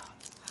thing up.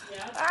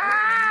 Yeah.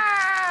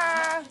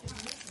 Ah!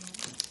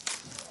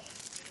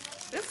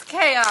 It's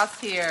chaos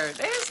here.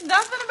 There's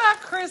nothing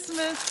about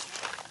Christmas.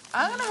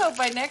 I'm gonna hope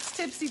by next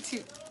Tipsy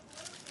Tuesday,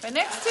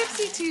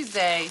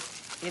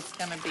 it's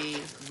gonna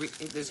be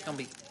there's gonna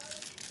be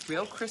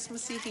real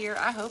Christmassy here.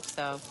 I hope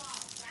so.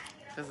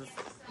 Because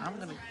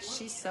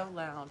she's so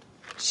loud.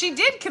 She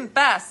did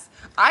confess.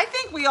 I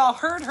think we all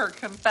heard her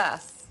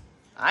confess.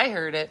 I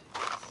heard it.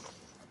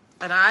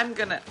 And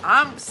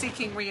I'm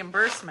seeking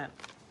reimbursement.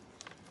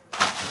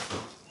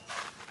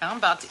 I'm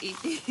about to eat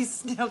these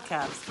snow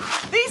caps.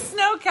 These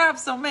snow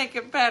caps will make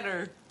it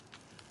better.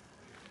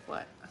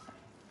 What?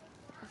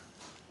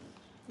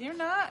 You're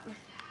not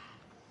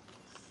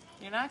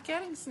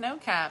getting snow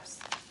caps.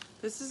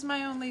 This is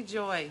my only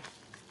joy.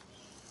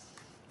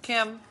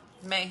 Kim,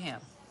 mayhem.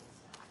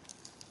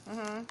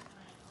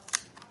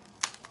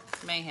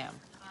 Mayhem.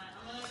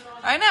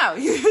 I know.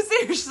 You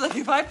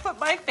seriously, if I put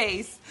my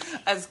face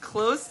as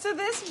close to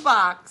this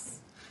box,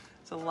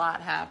 it's a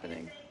lot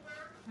happening.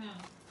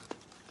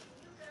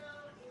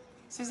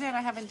 Suzanne,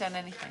 I haven't done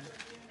anything.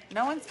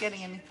 No one's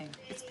getting anything.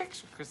 It's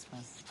picture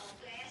Christmas.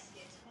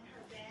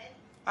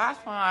 That's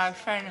why I was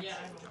trying to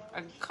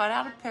I cut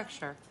out a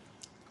picture.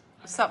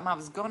 Something I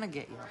was gonna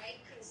get you. All right,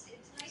 because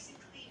it's nice and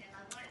clean, and I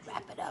want it to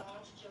Wrap it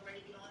up. Did you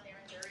already get on there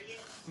and dirty it?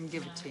 And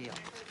give it to you.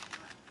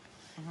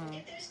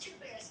 Get those 2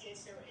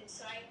 baskets. They're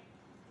inside.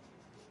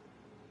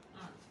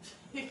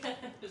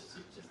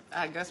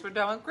 I guess we're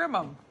done with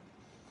Grimmum.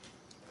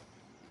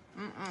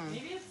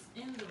 Maybe it's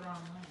in the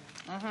wrong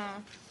way.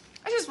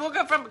 I just woke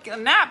up from a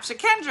nap.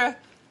 Shakendra,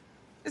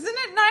 isn't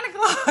it 9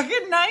 o'clock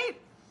at night?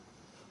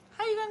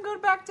 How you gonna go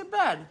back to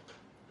bed?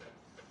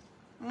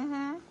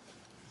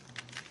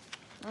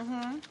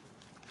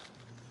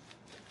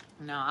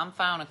 No, I'm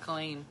fine to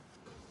clean.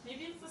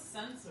 Maybe it's the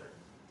sensor.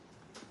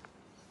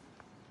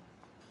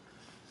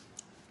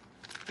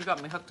 You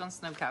got me hooked on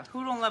snow cap.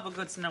 Who don't love a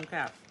good snow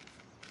cap?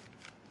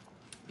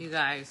 You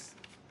guys.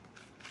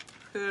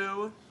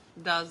 Who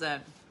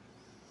doesn't?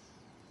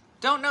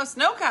 Don't know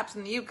snow caps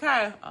in the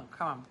UK. Oh,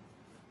 come on.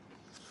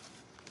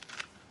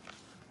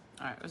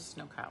 All right, where's the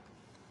snow cap?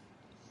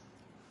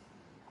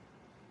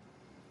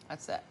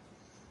 That's it.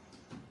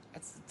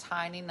 It's a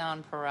tiny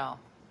nonpareil,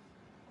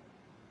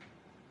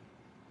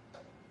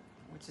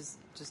 which is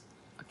just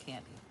a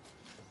candy.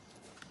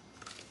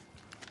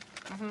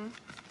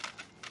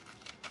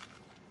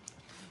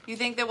 You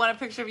think they want a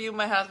picture of you and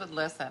my husband?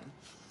 Listen,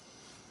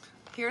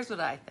 here's what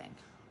I think.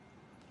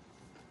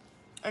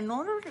 In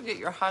order to get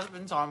your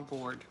husbands on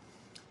board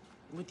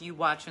with you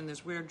watching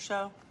this weird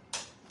show,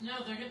 No,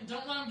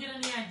 don't let them get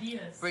any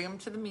ideas. bring them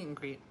to the meet and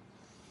greet.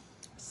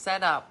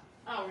 Set up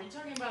Oh, were you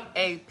talking about...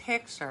 a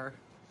picture,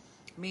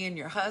 me and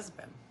your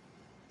husband.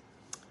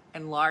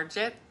 Enlarge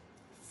it,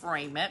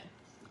 frame it,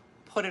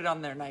 put it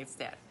on their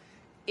nightstand.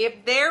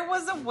 If there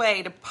was a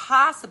way to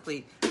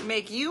possibly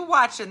make you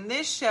watching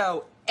this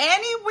show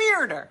any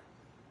weirder,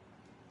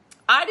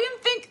 I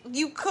didn't think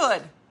you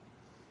could.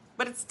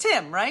 But it's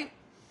Tim, right?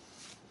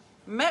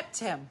 Met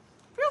Tim.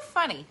 Real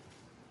funny.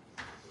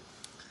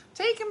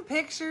 Taking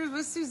pictures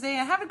with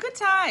Suzanne, having a good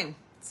time.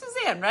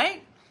 Suzanne,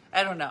 right?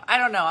 I don't know.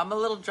 I'm a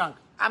little drunk.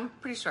 I'm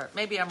pretty sure.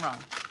 Maybe I'm wrong.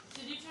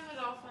 Did you turn it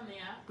off on the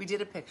app? We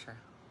did a picture.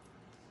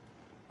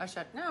 I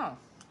said, no.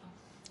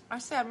 I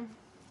said,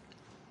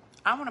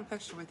 I want a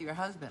picture with your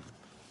husband.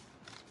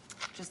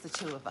 Just the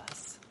two of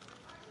us.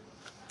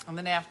 And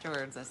then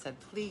afterwards I said,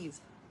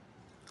 please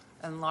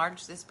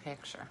enlarge this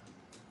picture.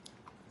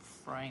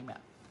 Frame it.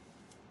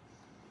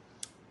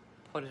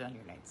 Put it on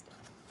your nightstand.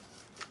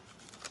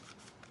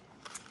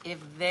 If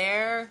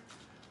there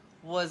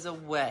was a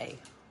way,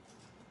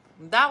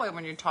 that way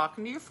when you're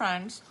talking to your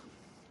friends,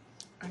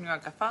 and you're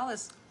like, I follow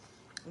this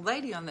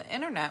lady on the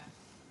internet.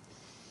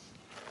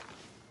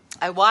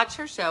 I watch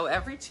her show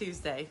every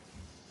Tuesday.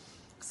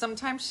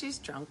 Sometimes she's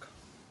drunk.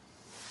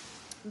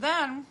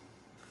 Then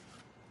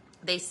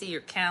they see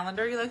your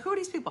calendar. You're like, who are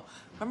these people?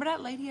 Remember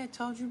that lady I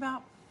told you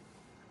about?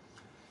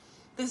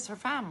 This is her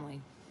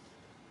family.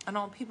 And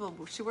all the people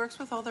she works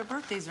with, all their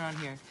birthdays are on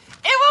here. It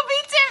will be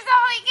Tim's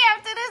only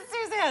gift to this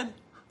Susan.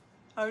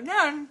 And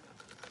then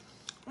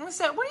I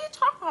said, what are you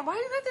talking about? Why do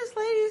you got this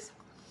lady's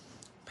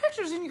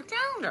pictures in your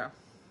calendar?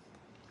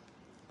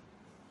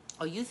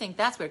 Oh, you think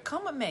that's weird?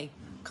 Come with me.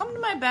 Come to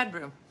my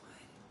bedroom.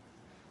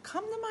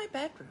 Come to my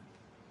bedroom.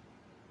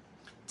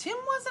 Tim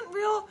wasn't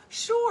real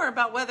sure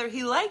about whether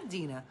he liked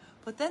Dina,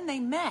 but then they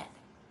met.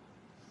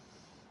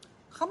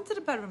 Come to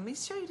the bedroom. Let me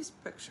show you this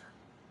picture.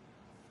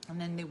 And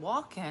then they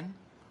walk in,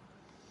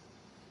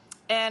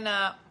 and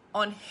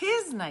on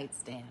his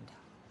nightstand,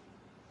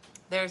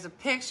 there's a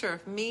picture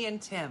of me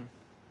and Tim,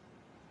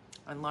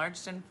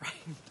 enlarged and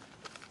framed.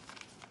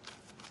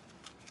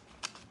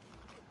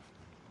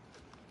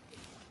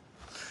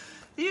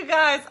 You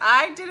guys,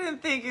 I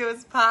didn't think it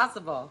was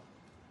possible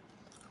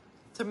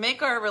to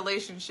make our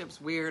relationships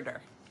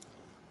weirder.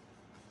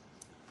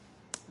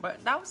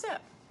 But that was it.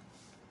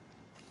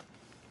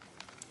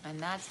 And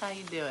that's how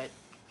you do it.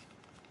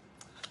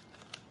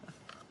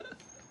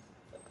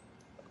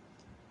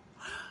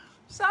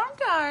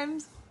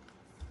 Sometimes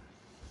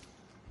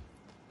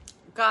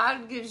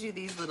God gives you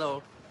these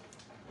little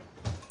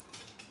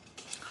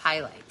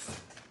highlights.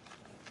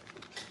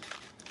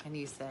 And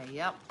you say,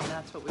 yep,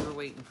 that's what we were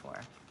waiting for.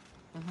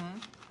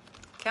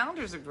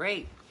 Calendars are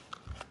great.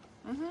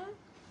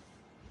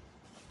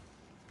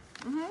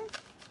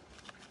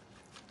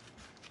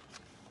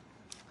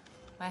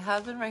 My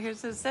husband right here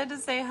said to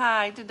say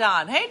hi to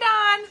Don. Hey,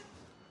 Don.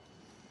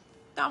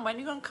 Don, when are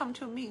you going to come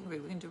to a meet and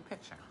greet? We can do a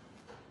picture.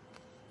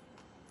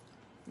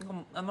 You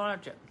can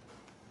enlarge it.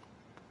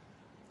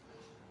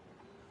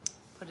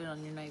 Put it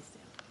on your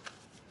nightstand.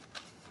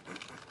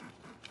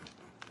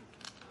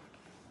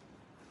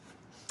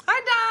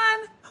 Hi,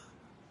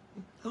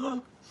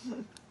 Don.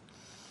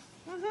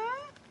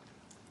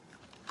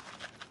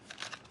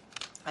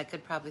 I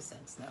could probably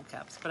send snow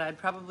caps, but I'd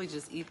probably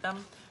just eat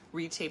them,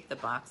 retape the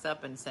box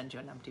up, and send you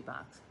an empty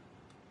box.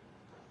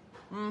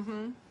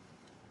 Wow,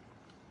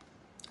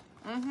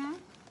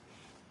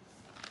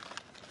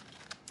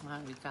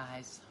 you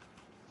guys.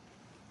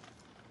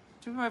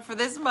 For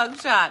this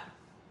mugshot,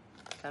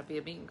 gotta be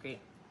a meet and greet.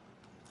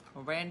 A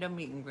random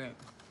meet and greet.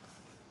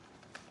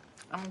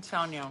 I'm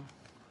telling you,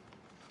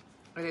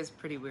 it is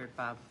pretty weird,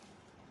 Bob.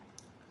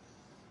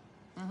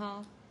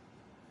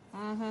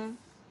 Mm-hmm.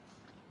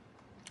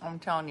 I'm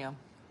telling you.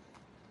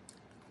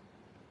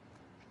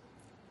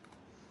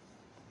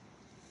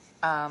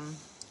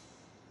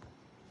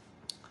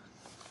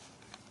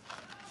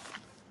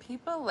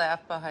 People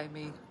laugh behind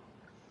me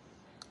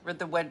with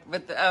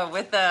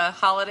the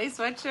holiday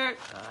sweatshirt.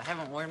 I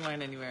haven't worn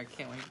mine anywhere. I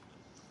can't wait.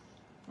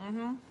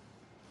 Mm-hmm.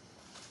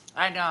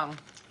 I know.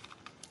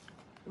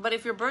 But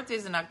if your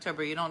birthday's in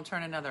October, you don't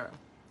turn another.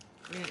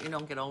 You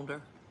don't get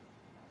older.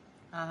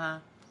 Uh-huh.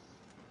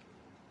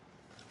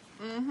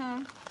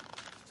 Mm-hmm.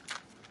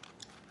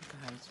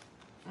 Guys.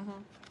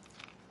 Mm-hmm.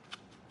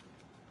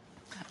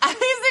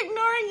 He's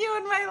ignoring you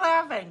and my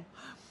laughing.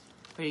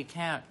 But he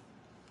can't.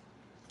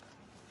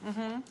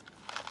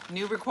 Mm-hmm.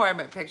 New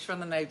requirement, picture on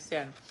the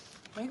nightstand.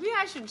 Maybe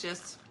I should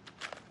just...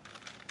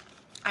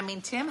 I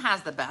mean, Tim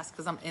has the best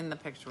because I'm in the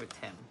picture with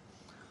Tim.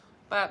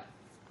 But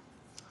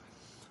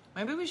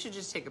maybe we should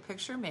just take a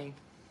picture of me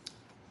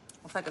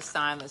with like a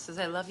sign that says,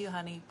 I love you,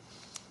 honey.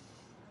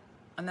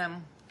 And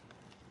then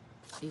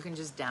you can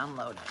just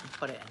download it and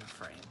put it in a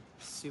frame.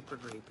 Super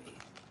creepy.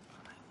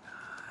 Oh my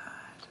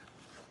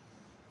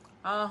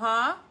God.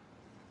 Uh-huh.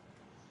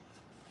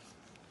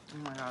 Oh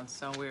my God,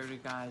 so weird, you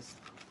guys.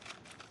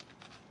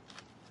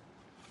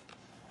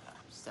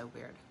 So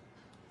weird.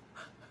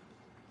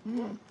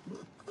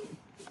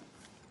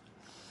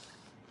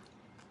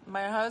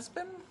 My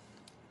husband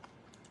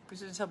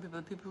used to tell people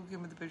the people who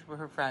came with the picture were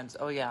her friends.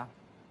 Oh, yeah.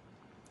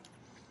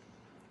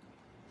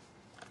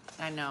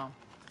 I know.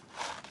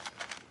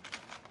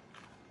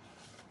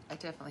 I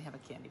definitely have a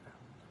candy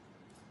problem.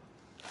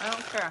 I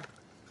don't care.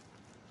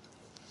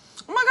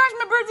 Oh my gosh,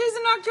 my birthday's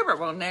in October.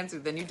 Well, Nancy,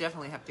 then you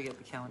definitely have to get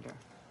the calendar.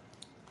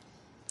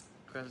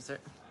 Because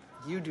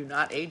you do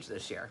not age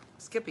this year.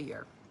 Skip a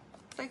year.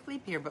 It's like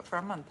leap year, but for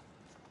a month.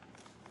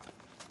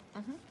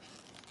 Mm-hmm.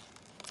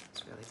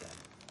 It's really good.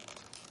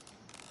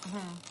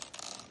 Mm-hmm.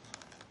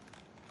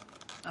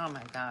 Oh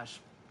my gosh.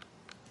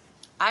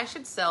 I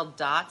should sell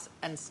dots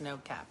and snow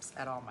caps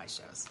at all my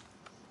shows.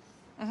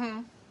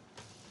 Mm-hmm.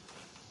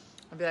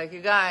 I'd be like,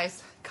 you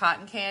guys,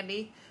 cotton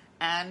candy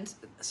and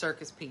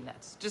circus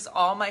peanuts. Just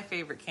all my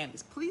favorite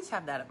candies. Please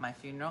have that at my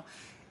funeral.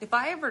 If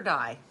I ever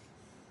die,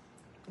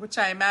 which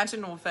I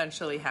imagine will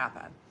eventually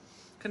happen,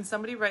 can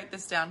somebody write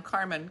this down?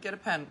 Carmen, get a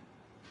pen.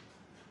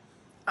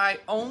 I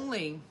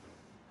only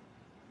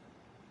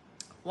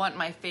want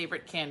my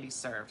favorite candy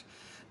served.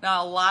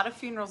 Now, a lot of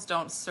funerals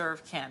don't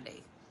serve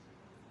candy.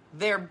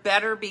 There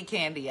better be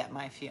candy at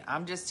my funeral.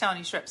 I'm just telling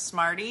you straight.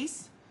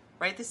 Smarties.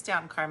 Write this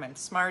down, Carmen.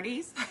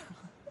 Smarties.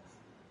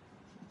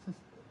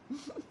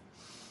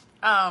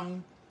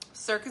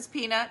 Circus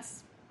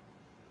peanuts.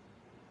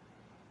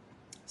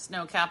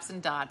 Snow caps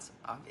and dots,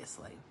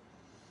 obviously.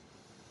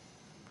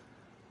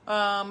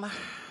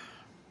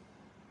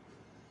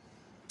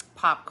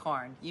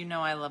 Popcorn. You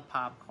know I love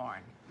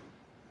popcorn.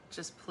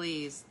 Just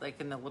please,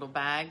 like in the little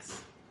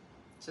bags.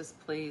 Just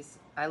please.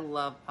 I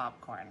love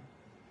popcorn.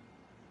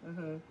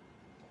 Mm-hmm.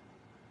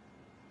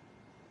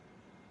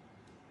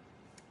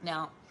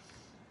 Now,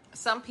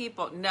 some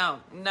people, no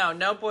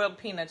boiled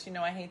peanuts. You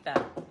know I hate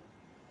that.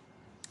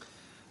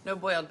 No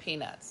boiled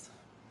peanuts.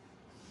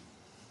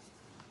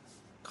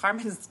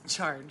 Carmen's in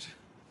charge.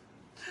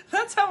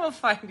 That's how we'll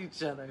find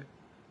each other.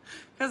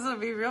 Because it'll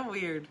be real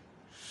weird.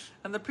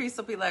 And the priest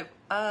will be like,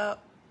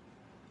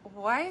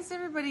 why is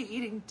everybody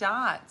eating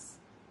dots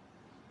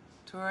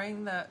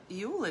during the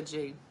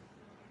eulogy?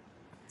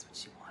 That's what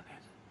she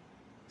wanted.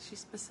 She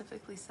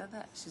specifically said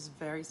that. She's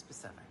very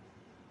specific.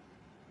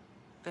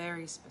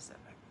 Very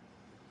specific.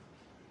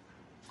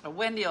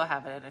 Wendy will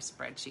have it in a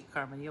spreadsheet,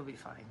 Carmen. You'll be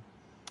fine.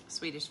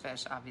 Swedish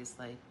fish,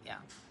 obviously. Yeah.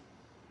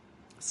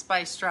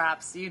 Spice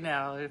drops, you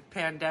know,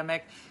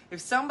 pandemic.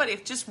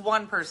 If just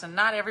one person,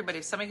 not everybody,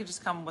 if somebody could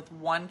just come with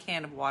one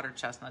can of water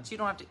chestnuts, you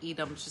don't have to eat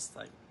them, just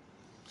like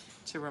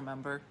to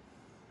remember.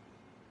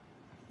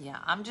 Yeah,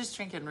 I'm just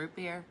drinking root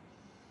beer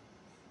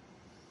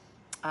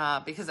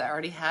because I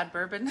already had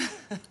bourbon.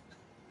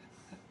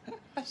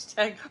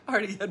 Hashtag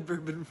already had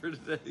bourbon for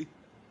today.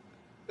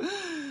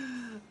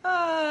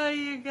 Oh,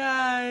 you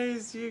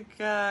guys.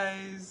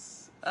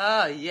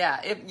 Oh,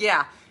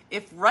 yeah.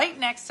 If right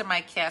next to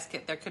my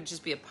casket there could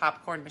just be a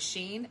popcorn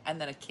machine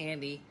and then a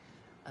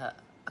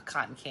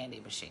cotton candy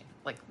machine,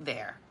 like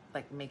there,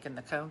 like making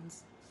the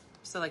cones.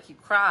 So like you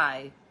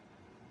cry,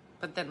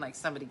 but then like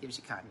somebody gives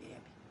you cotton candy.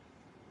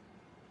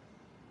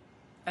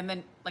 And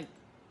then like,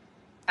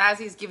 as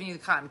he's giving you the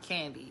cotton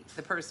candy,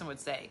 the person would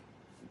say,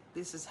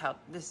 this is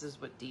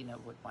what Dina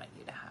would want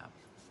you to have.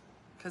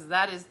 Because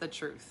that is the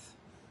truth.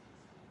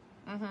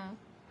 Mm-hmm.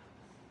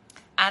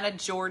 And a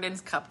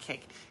Jordan's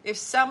cupcake. If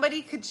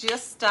somebody could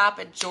just stop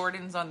at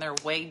Jordan's on their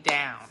way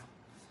down,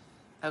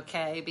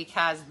 okay?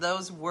 Because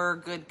those were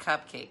good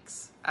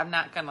cupcakes. I'm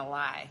not going to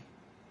lie.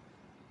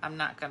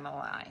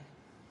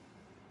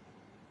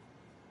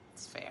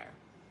 It's fair.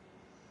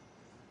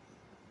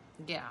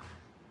 Yeah.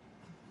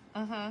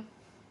 Mm-hmm.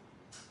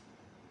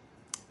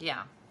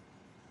 Yeah.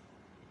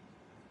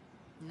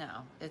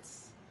 No,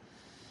 it's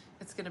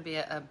going to be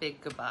a big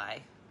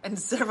goodbye. and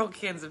several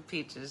cans of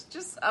peaches,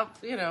 just up,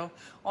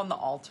 on the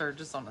altar,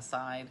 just on the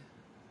side,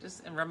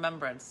 just in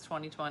remembrance,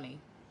 2020.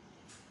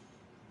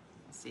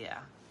 So yeah,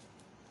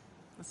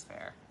 that's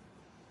fair.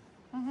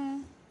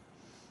 And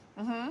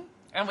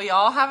we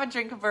all have a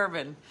drink of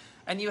bourbon,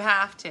 and you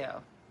have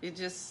to. You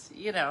just,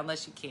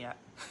 unless you can't,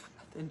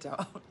 then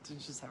don't.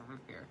 Just have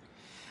root beer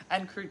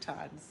and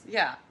croutons.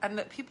 Yeah, and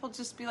that people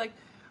just be like,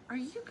 "Are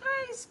you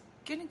guys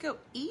gonna go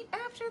eat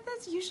after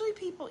this?" Usually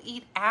people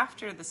eat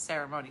after the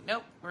ceremony.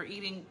 Nope, we're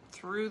eating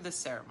through the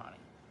ceremony,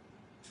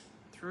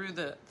 through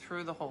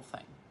the whole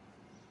thing.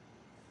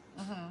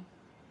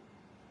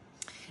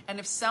 And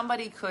if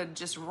somebody could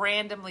just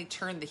randomly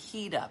turn the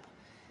heat up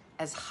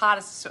as hot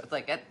as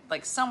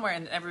like somewhere,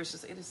 and everyone's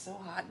just, it is so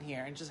hot in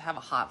here, and just have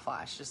a hot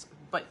flash,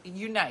 but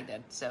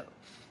united, so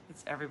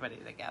it's everybody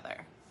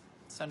together,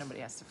 so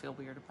nobody has to feel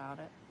weird about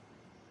it.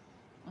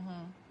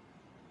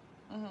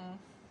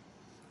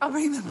 I'll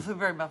bring the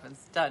blueberry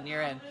muffins. Done.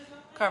 You're in.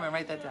 Carmen,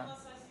 write that down.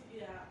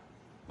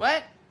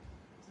 What?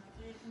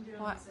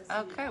 What?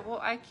 Okay. Well,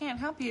 I can't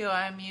help you.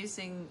 I'm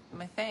using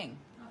my thing.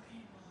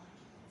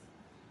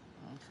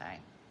 Okay.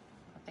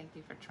 Well, thank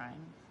you for trying.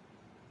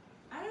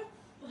 I have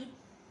like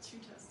 2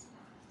 tests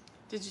tomorrow.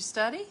 Did you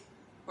study,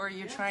 or are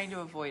you trying to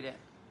avoid it?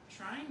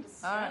 Trying to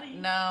study.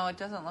 No, it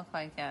doesn't look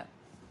like it. I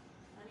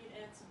need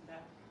to add some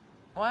back.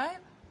 What?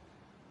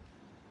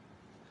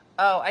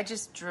 Oh, I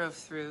just drove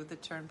through the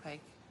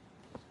turnpike.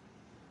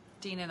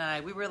 Dean and I,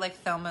 we were like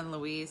Thelma and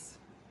Louise.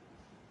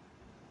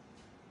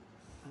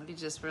 We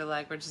just were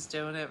like, we're just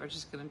doing it. We're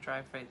just going to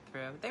drive right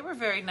through. They were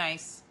very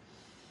nice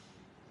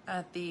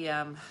at the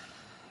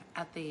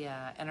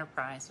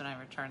Enterprise when I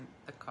returned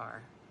the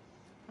car.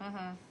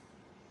 I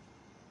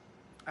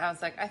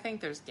was like, I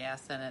think there's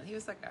gas in it. He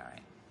was like, all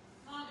right.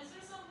 Mom, is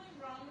there something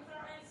wrong with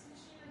our ice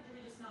machine, or do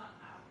we just not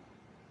have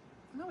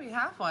one? No, we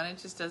have one. It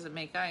just doesn't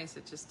make ice.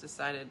 It just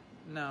decided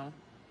no.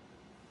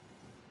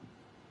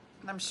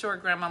 I'm sure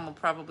Grandma will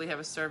probably have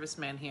a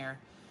serviceman here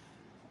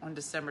on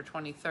December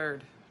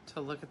 23rd to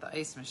look at the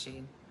ice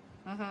machine.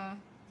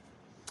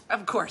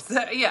 Of course.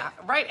 Yeah,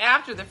 right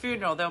after the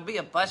funeral, there'll be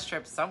a bus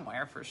trip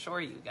somewhere for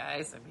sure, you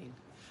guys. I mean,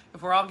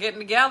 if we're all getting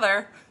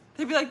together,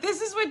 they'd be like,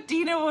 this is what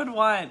Dina would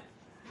want.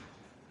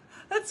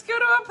 Let's go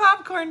to a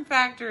popcorn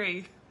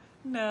factory.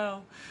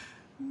 No,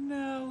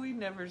 we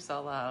never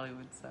saw the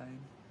Hollywood sign.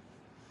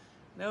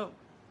 Nope.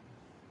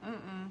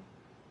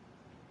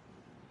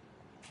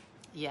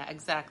 Yeah,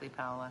 exactly,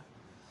 Paola.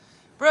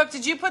 Brooke,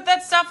 did you put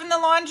that stuff in the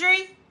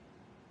laundry?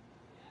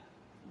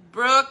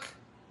 Brooke?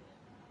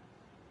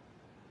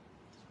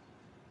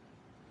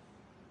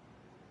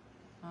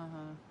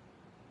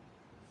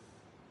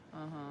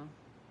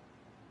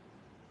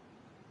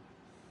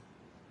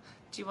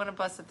 Do you want to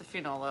bust at the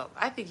funeral? Well,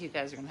 I think you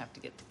guys are going to have to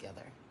get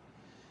together.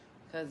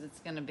 Because it's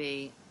going to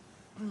be,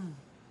 a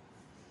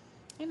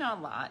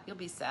lot. You'll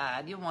be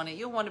sad. You'll want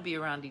to be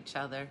around each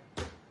other.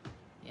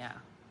 Yeah.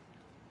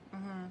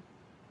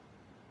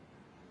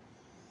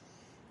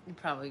 You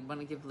probably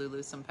want to give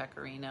Lulu some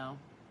pecorino.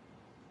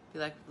 Be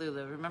like,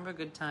 Lulu, remember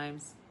good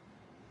times?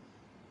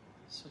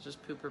 She'll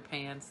just poop her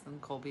pants, and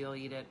Colby will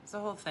eat it. It's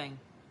a whole thing.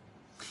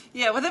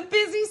 Yeah, with a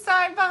busy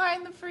sign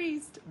behind the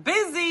priest.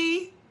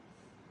 Busy!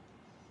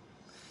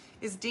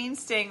 Is Dean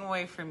staying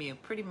away from you?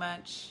 Pretty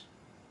much.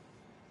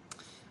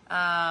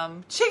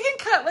 Chicken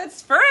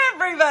cutlets for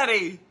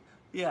everybody!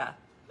 Yeah.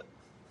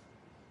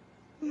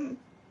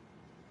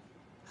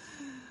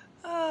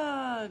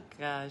 Oh,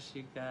 gosh,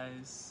 you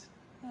guys.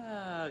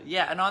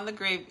 Yeah, and in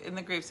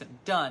the gravestone,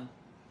 done.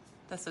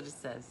 That's what it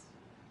says.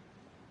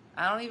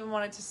 I don't even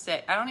want it to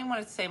say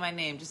my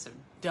name, just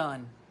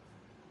done.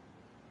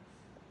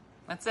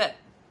 That's it.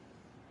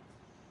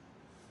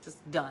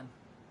 Just done.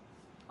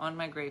 On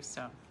my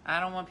gravestone. I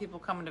don't want people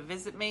coming to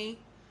visit me.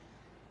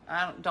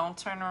 Don't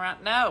turn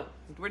around. No,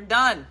 we're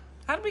done.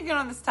 How did we get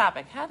on this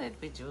topic? How did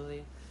we,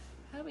 Julia?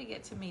 How did we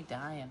get to me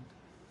dying?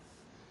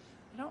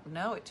 I don't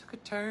know. It took a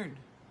turn,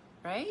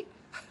 right?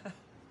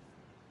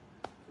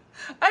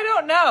 I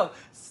don't know.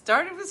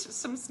 Started with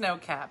some snow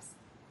caps,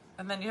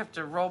 and then you have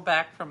to roll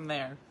back from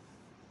there.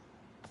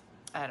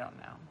 I don't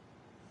know.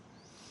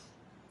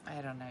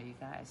 You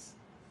guys.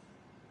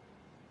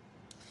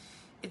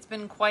 It's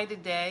been quite a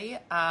day.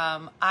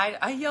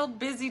 I yelled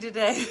busy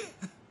today.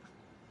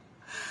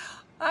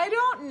 I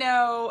don't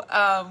know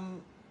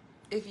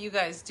if you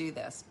guys do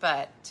this,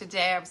 but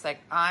today I was like,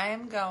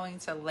 I'm going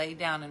to lay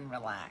down and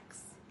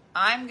relax.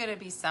 I'm going to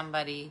be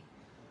somebody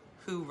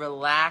who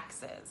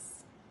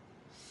relaxes.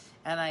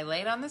 And I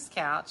laid on this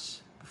couch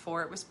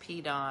before it was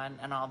peed on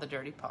and all the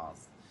dirty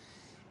paws.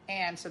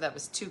 And so that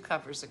was 2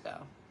 covers ago.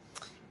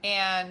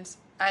 And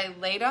I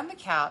laid on the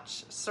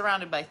couch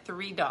surrounded by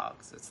 3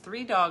 dogs. It's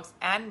 3 dogs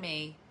and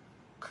me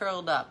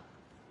curled up,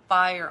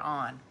 fire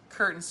on,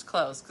 curtains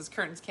closed because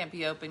curtains can't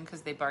be open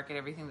because they bark at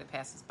everything that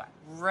passes by.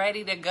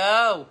 Ready to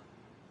go.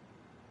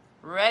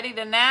 Ready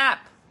to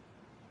nap.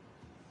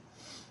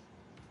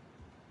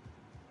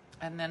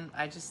 And then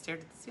I just stared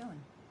at the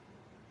ceiling.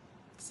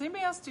 Does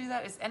anybody else do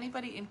that? Is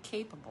anybody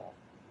incapable?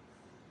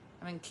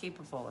 I'm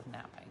incapable of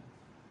napping.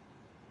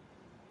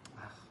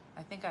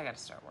 I think I got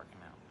to start working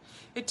out.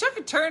 It took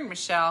a turn,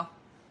 Michelle.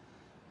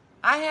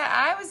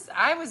 I was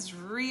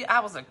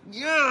like,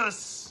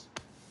 yes,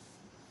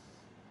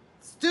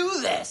 let's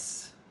do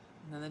this.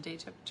 And then the day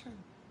took a turn.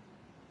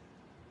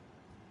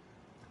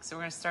 So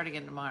we're going to start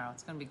again tomorrow.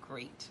 It's going to be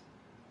great.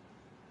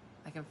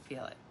 I can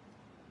feel it.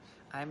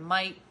 I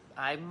might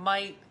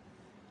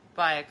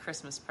buy a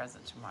Christmas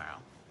present tomorrow.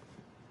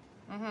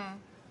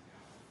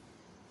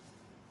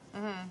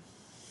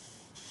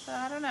 So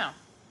I don't know.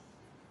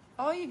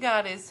 All you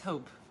got is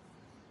hope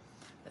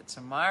that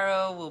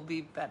tomorrow will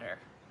be better.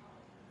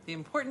 The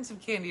importance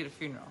of candy at a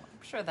funeral.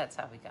 I'm sure that's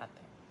how we got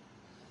there.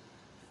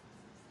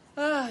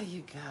 Oh,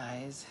 you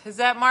guys. Is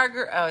that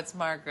Margaret? Oh, it's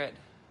Margaret.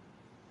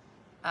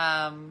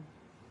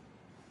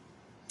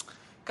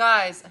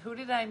 Guys, who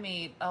did I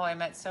meet? Oh, I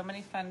met so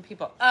many fun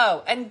people.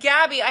 Oh, and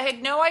Gabby. I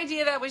had no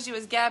idea that was you.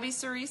 Is Gabby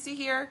Cerisi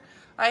here?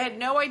 I had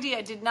no idea.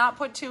 I did not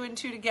put 2 and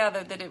 2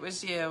 together that it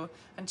was you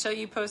until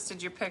you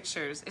posted your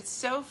pictures. It's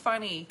so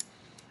funny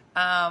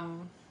that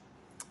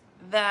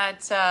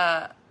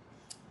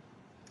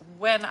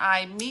when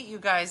I meet you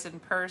guys in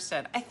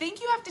person, I think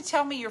you have to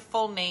tell me your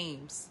full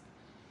names.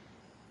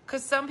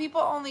 Because some people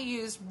only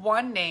use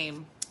one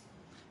name.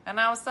 And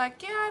I was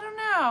like, yeah, I don't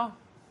know.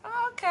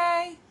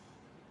 Okay.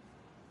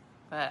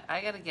 But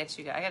I got to get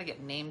you guys, I got to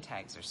get name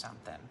tags or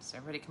something so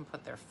everybody can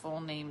put their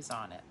full names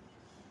on it.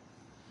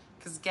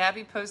 Because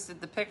Gabby posted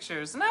the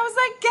pictures and I was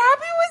like,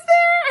 Gabby was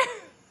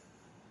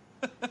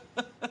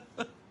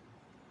there?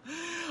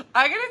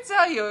 I got to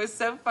tell you, it was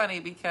so funny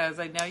because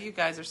I know you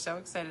guys are so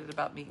excited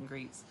about meet and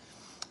greets.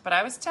 But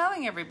I was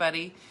telling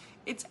everybody,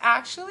 it's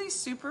actually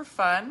super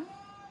fun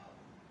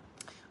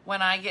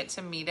when I get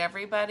to meet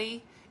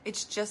everybody.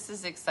 It's just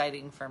as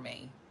exciting for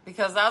me.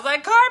 Because I was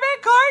like,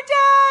 Carmen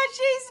Corta,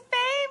 she's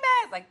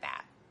famous. Like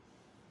that.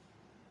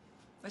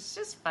 It's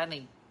just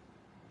funny.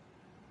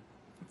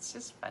 It's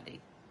just funny.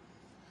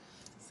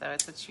 So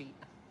it's a treat.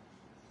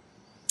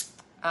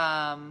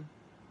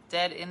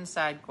 Dead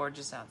inside,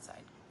 gorgeous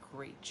outside.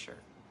 Great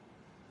shirt.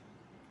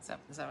 Is that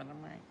what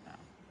I'm wearing? No.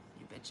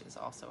 You bitches,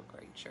 also a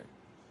great shirt.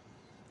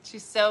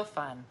 She's so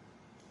fun.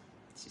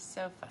 She's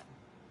so fun.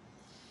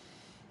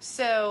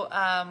 So,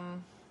 I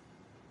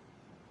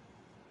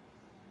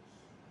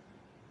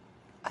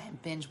am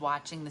binge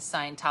watching the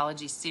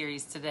Scientology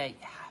series today.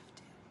 You have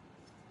to.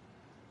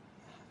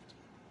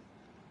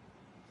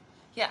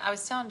 Yeah, I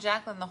was telling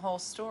Jacqueline the whole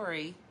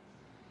story.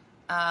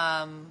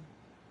 Gabby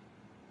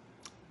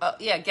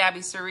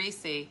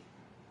Cerisi.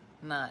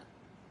 Not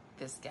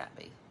this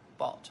Gabby.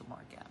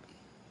 Baltimore Gabby.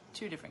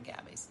 2 different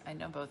Gabbies. I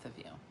know both of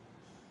you.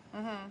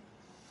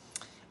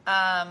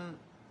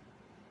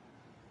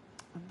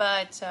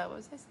 But what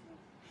was I saying?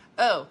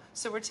 Oh,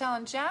 so we're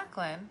telling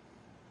Jacqueline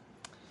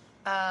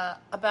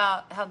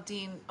about how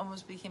Dean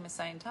almost became a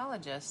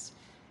Scientologist.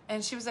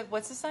 And she was like,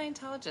 what's a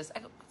Scientologist? I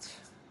go,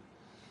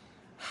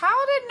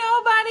 how did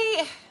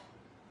nobody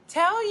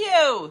tell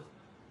you?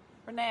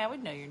 Renee, I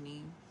would know your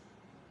name.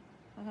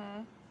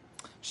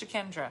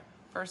 Shakendra.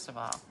 First of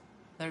all,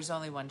 there's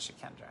only one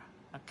Shakendra.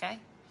 Okay?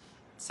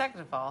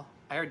 Second of all,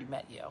 I already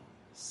met you.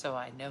 So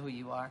I know who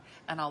you are.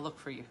 And I'll look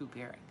for your hoop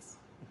earrings.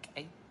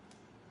 Okay?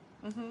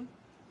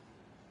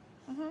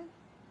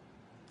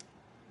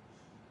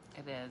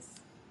 It is.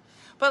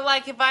 But,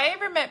 like, if I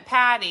ever met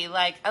Patty,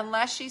 like,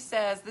 unless she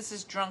says this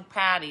is drunk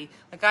Patty,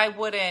 like, I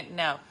wouldn't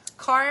know.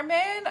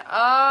 Carmen,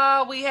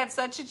 oh, we had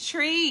such a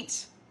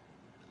treat.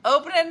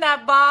 Opening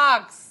that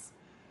box.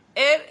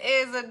 It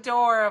is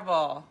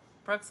adorable.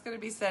 Brooke's going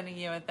to be sending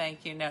you a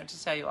thank you note to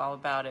tell you all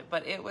about it,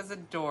 but it was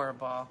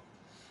adorable.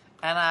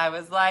 And I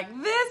was like,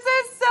 this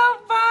is so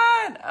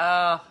fun.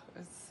 Oh, it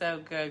was so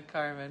good,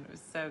 Carmen. It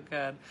was so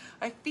good.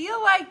 I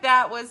feel like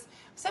was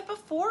that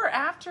before or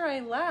after I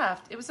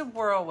left? It was a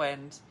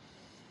whirlwind.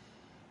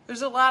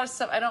 There's a lot of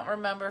stuff. I don't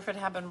remember if it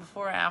happened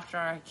before or after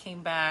I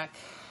came back.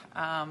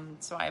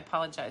 So I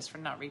apologize for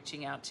not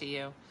reaching out to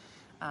you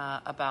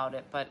about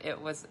it. But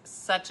it was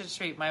such a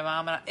treat. My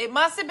mom and I, it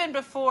must have been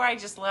before I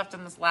just left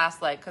on this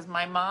last leg, because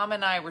my mom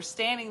and I were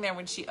standing there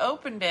when she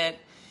opened it.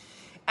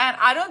 And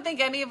I don't think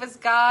any of us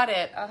got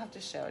it. I'll have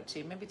to show it to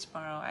you. Maybe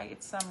tomorrow.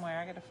 It's somewhere.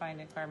 I got to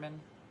find it, Carmen.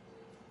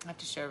 I have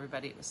to show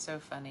everybody. It was so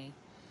funny.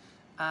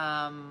 If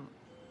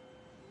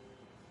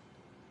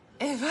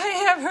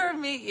I ever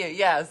meet you.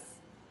 Yes.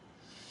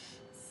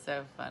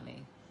 So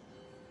funny.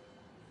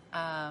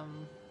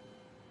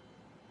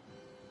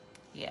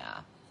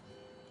 Yeah.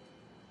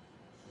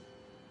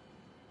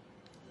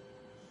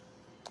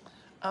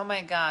 Oh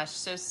my gosh.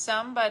 So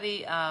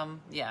somebody,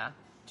 yeah,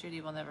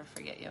 Judy will never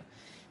forget you.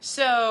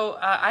 So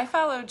I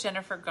follow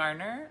Jennifer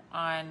Garner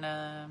on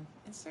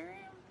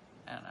Instagram.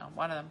 I don't know,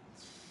 one of them.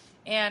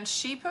 And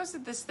she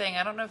posted this thing.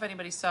 I don't know if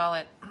anybody saw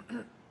it.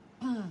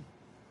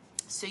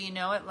 So you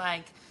know, at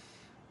like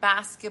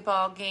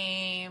basketball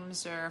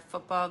games or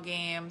football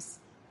games.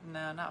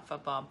 No, not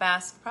football.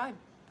 Probably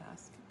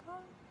basketball.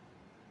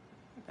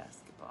 Or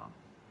basketball.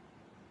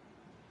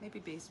 Maybe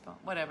baseball.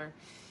 Whatever.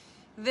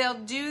 They'll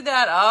do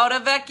that. Oh,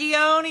 the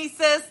Vecchione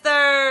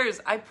sisters.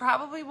 I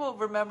probably will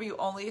remember you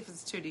only if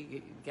it's two.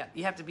 You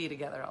have to be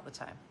together all the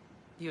time.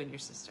 You and your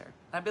sister.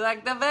 I'd be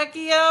like, the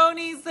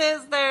Vecchione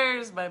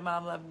sisters. My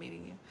mom loved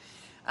meeting you.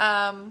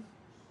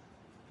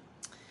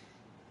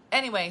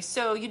 Anyway,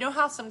 so you know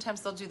how sometimes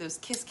they'll do those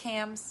kiss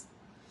cams?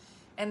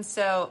 And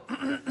so,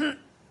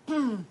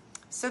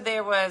 so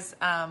there was,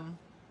 on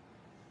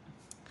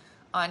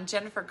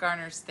Jennifer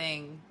Garner's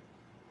thing,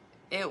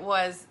 it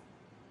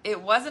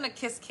wasn't a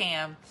kiss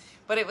cam,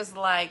 but it was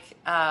like,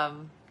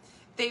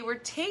 they were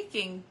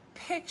taking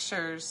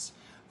pictures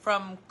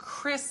from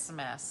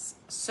Christmas.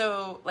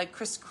 So like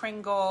Kris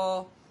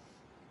Kringle,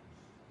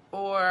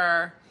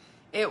 or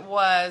it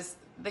was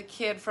the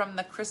kid from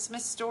The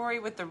Christmas Story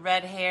with the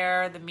red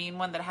hair, the mean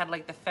one that had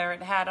like the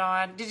ferret hat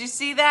on. Did you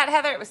see that,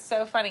 Heather? It was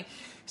so funny.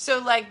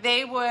 So like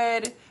they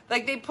put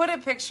a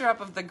picture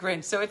up of the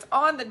Grinch. So it's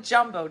on the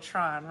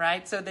Jumbotron,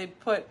 right? So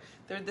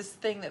there's this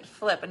thing that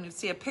flip and you'd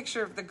see a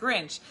picture of the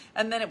Grinch,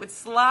 and then it would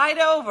slide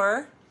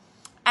over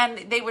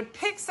and they would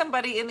pick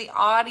somebody in the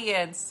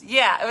audience.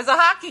 Yeah, it was a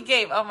hockey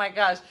game. Oh my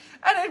gosh.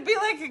 And it'd be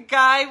like a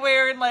guy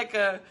wearing like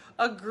a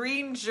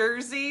green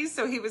jersey,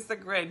 so he was the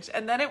Grinch.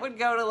 And then it would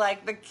go to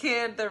like the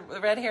kid, the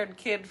red-haired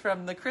kid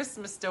from The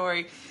Christmas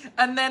Story.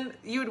 And then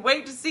you would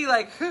wait to see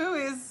like who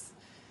is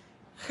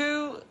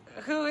it?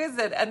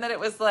 And then it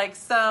was like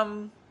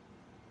some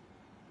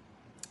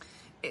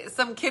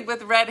kid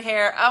with red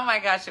hair. Oh my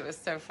gosh, it was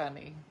so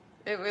funny.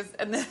 It was,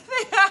 and then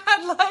they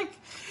had like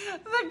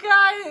the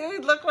guy who he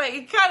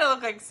kind of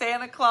looked like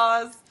Santa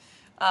Claus,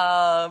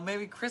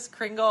 maybe Kris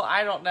Kringle,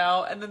 I don't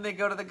know. And then they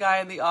go to the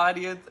guy in the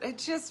audience. It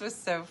just was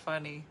so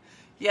funny.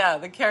 Yeah,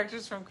 the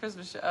characters from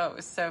Christmas Show. Oh, it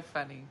was so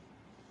funny.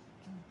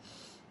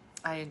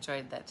 I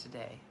enjoyed that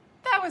today.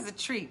 That was a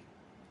treat.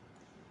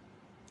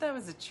 We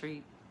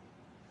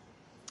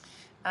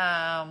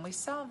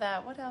saw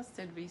that. What else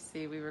did we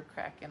see? We were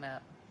cracking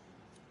up.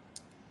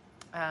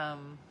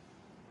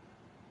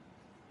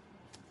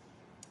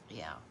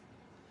 Yeah.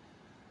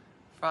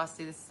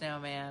 Frosty the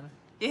Snowman.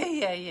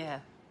 Yeah.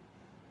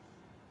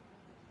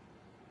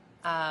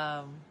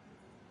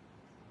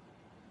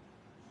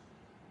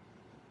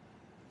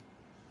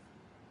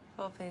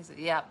 Full face.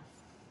 Yep.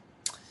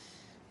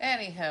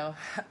 Anywho.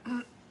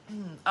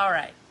 All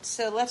right.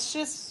 So let's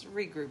just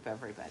regroup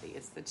everybody.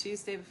 It's the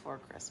Tuesday before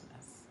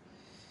Christmas.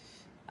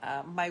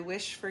 My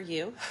wish for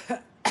you,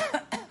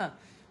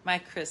 my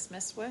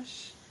Christmas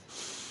wish,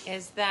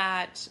 is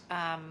that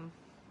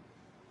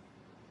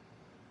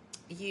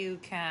you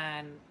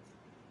can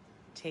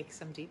take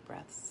some deep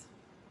breaths,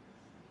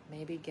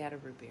 maybe get a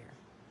root beer,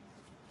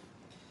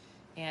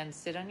 and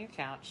sit on your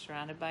couch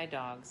surrounded by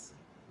dogs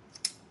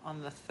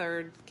on the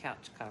third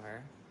couch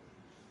cover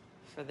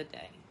for the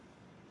day.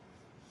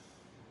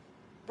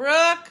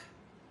 Brooke!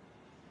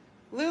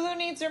 Lulu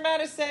needs her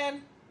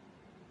medicine.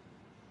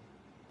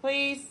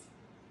 Please.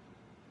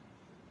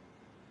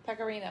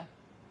 Pecorino.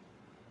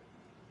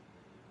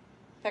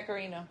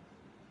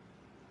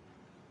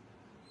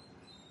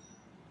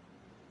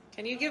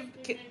 Can you give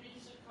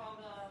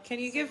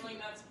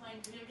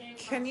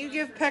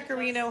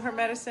Pecorino her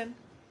medicine?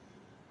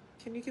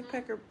 Can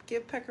you give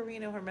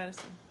Pecorino her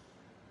medicine?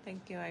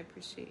 Thank you. I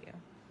appreciate you.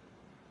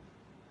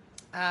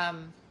 I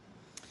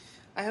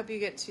hope you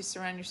get to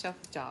surround yourself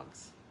with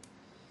dogs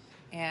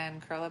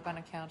and curl up on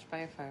a couch by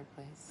a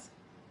fireplace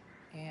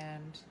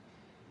and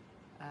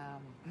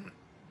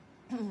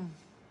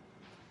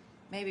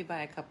maybe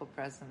buy a couple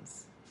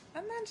presents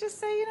and then just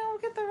say, we'll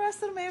get the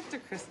rest of them after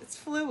Christmas.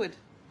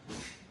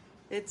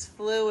 It's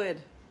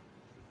fluid.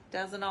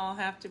 Doesn't all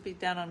have to be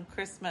done on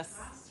Christmas.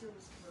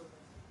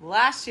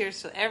 Last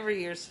year's,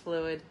 every year's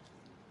fluid.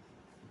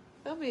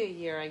 There'll be a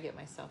year I get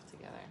myself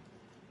together.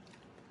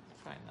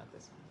 Probably not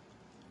this one.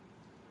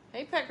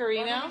 Hey,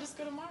 Pecorino. Why don't we just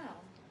go tomorrow?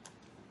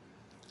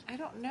 I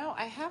don't know.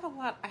 I have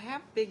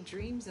big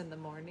dreams in the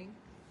morning.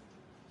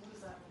 What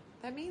does that mean?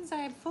 That means I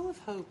am full of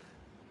hope.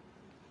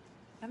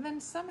 And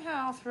then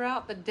somehow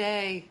throughout the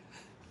day,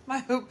 my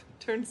hope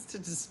turns to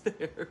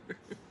despair.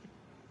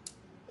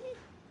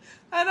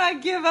 And I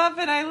give up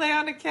and I lay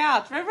on the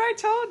couch. Remember I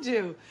told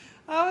you?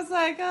 I was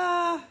like,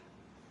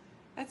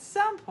 at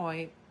some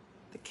point,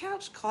 the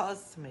couch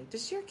calls to me.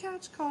 Does your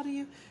couch call to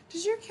you?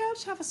 Does your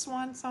couch have a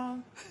swan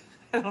song?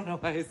 I don't know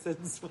why I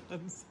said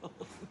swan song.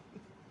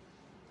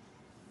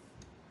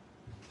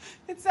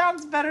 It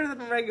sounds better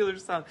than a regular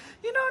song.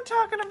 You know what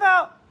I'm talking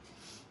about?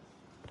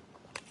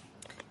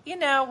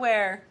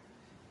 Where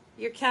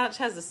your couch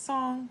has a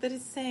song that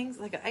it sings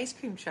like an ice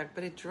cream truck,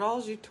 but it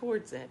draws you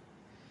towards it.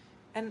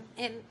 And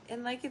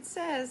like it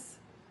says,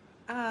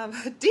 Dina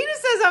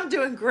says I'm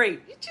doing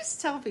great. You just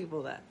tell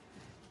people that.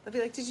 They'll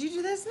be like, did you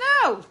do this?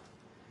 No.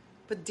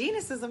 But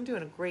Dina says I'm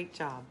doing a great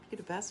job. You're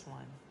the best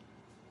one.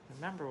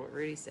 Remember what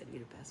Rudy said,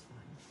 you're the best one.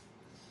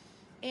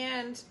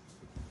 And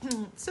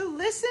so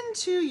listen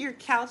to your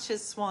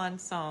couch's swan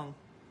song.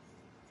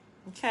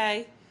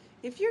 Okay?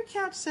 If your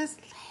couch says,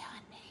 lay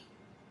on me.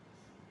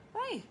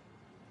 Lay.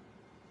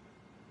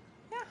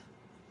 Yeah.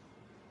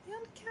 Lay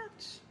on the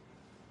couch.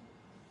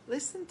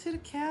 Listen to the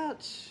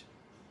couch.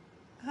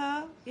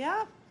 Huh?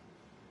 Yeah.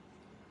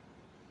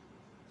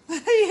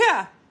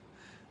 Yeah.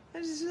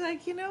 And she's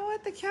like, you know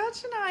what? The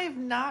couch and I have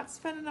not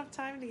spent enough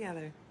time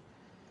together.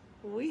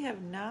 We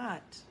have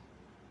not.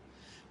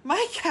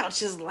 My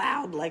couch is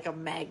loud like a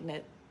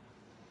magnet.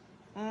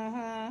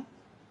 Mm-hmm.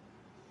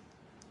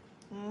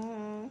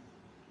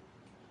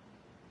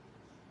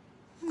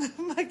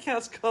 My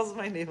couch calls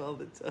my name all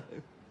the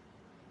time.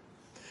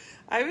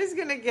 I was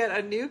going to get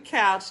a new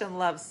couch and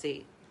love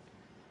seat.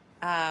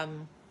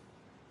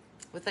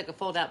 With like a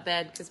fold-out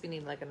bed because we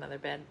need like another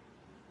bed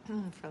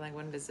for like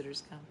when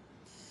visitors come.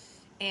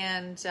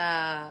 And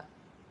I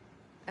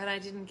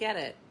didn't get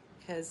it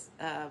because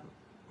I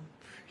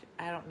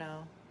don't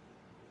know.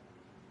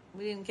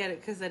 We didn't get it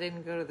because I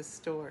didn't go to the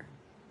store.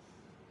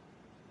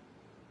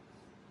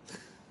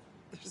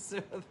 There's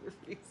no other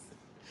reason.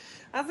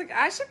 I was like,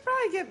 I should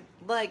probably get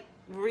like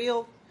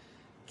real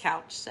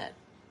couch set.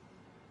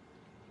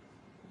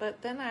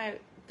 But then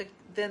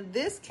then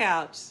this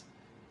couch,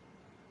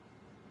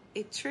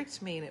 it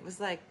tricked me and it was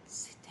like,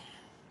 sit down.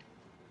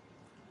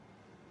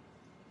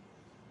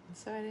 And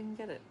so I didn't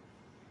get it.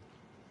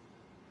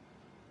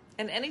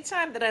 And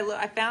anytime that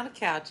I found a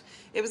couch,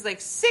 it was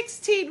like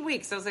 16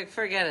 weeks. I was like,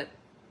 forget it.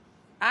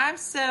 I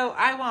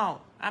won't.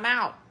 I'm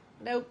out.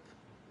 Nope.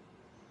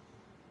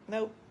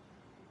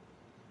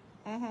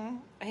 I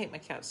hate my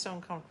couch. So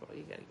uncomfortable.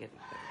 You gotta get a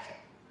better couch.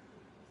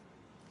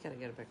 Gotta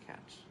get a better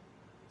couch.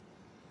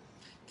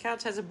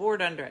 Couch has a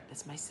board under it.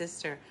 It's my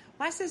sister.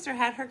 My sister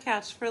had her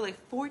couch for like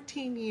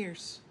 14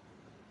 years.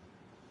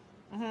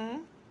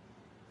 And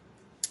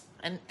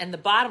the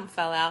bottom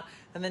fell out,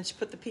 and then she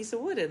put the piece of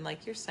wood in,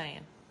 like you're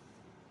saying.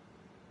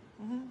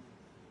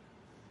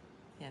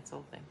 Yeah, it's a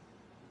whole thing.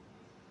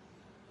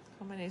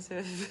 Somebody's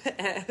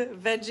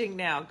vegging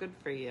now. Good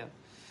for you.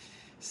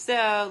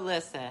 So,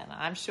 listen,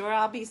 I'm sure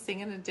I'll be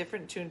singing a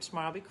different tune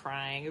tomorrow. I'll be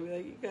crying. I'll be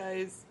like, you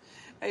guys,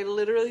 I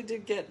literally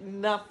did get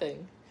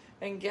nothing.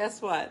 And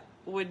guess what?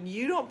 When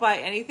you don't buy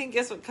anything,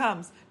 guess what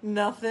comes?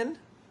 Nothing.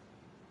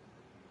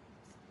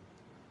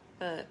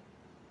 But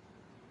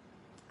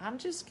I'm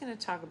just going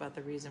to talk about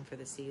the reason for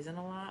the season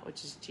a lot,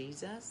 which is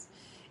Jesus.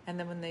 And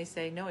then when they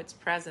say, no, it's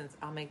presents,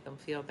 I'll make them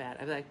feel bad.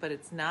 I'll be like, but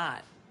it's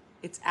not.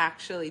 It's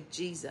actually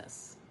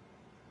Jesus.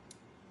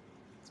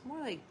 It's more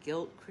like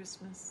guilt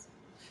Christmas.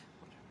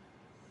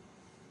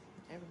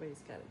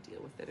 Everybody's got to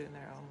deal with it in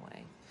their own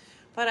way.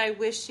 But I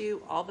wish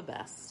you all the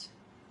best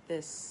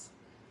this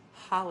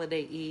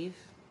holiday eve.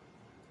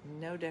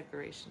 No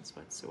decorations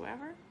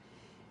whatsoever.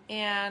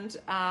 And,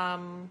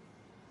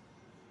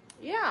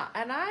 yeah,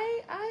 and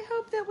I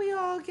hope that we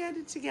all get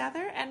it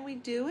together and we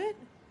do it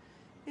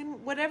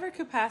in whatever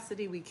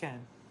capacity we can.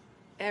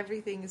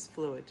 Everything is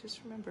fluid.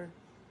 Just remember,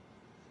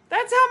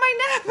 that's how my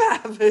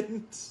nap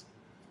happened.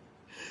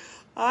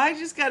 I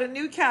just got a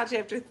new couch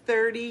after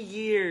 30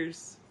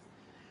 years.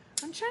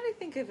 I'm trying to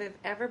think if I've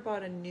ever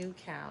bought a new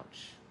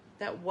couch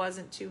that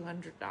wasn't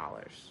 $200.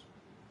 That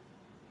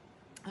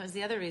was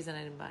the other reason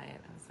I didn't buy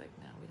it. I was like,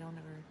 no, we don't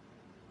ever.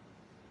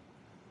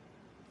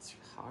 It's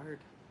hard.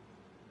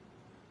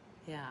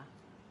 Yeah.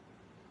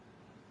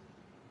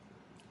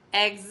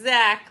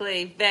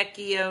 Exactly,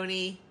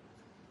 Vecchione.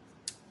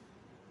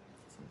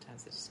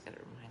 Sometimes I just gotta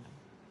remind them.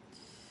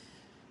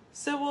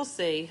 So we'll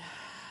see.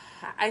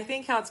 I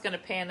think how it's gonna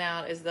pan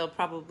out is they'll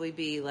probably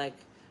be like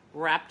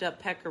wrapped up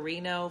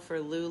pecorino for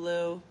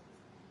Lulu.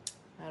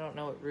 I don't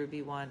know what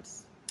Ruby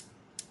wants.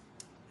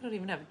 I don't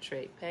even have a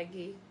tray.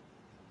 Peggy.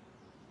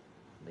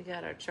 We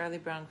got our Charlie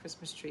Brown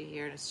Christmas tree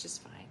here, and it's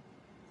just fine.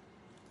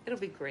 It'll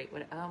be great.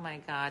 Oh my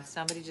God,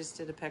 somebody just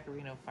did a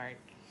pecorino fart.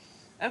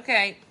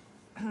 Okay,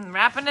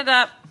 wrapping it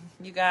up,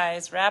 you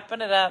guys,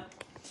 wrapping it up.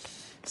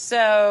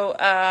 So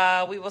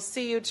we will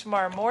see you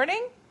tomorrow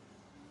morning.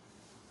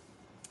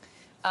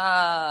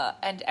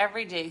 And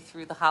every day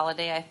through the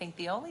holiday. I think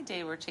the only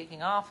day we're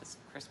taking off is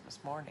Christmas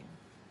morning.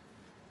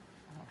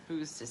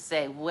 Who's to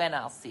say when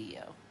I'll see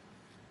you?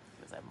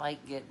 Because I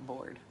might get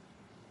bored.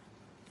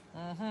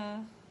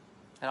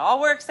 It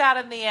all works out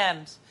in the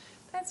end.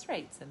 That's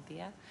right,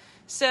 Cynthia.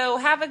 So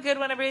have a good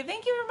one, everybody.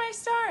 Thank you for my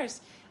stars.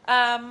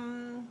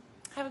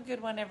 Have a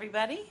good one,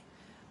 everybody.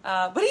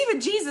 But even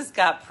Jesus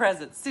got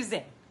presents.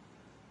 Suzanne,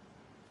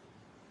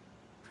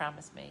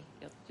 promise me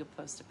you'll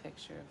post a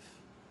picture of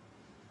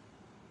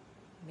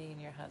me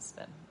and your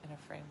husband in a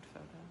framed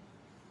photo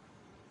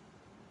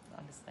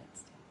on his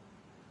nightstand.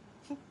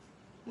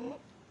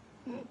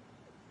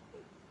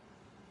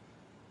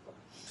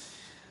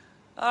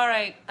 All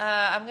right,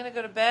 I'm going to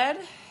go to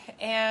bed,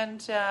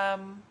 and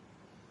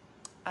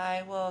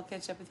I will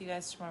catch up with you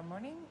guys tomorrow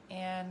morning,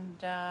 and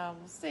we'll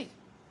see.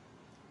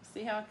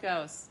 See how it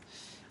goes.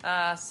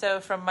 So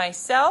from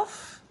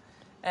myself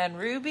and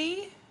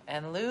Ruby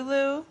and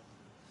Lulu,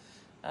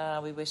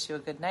 we wish you a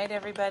good night,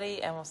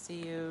 everybody, and we'll see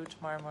you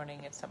tomorrow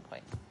morning at some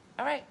point.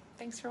 All right,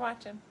 thanks for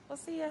watching. We'll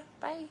see ya.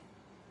 Bye.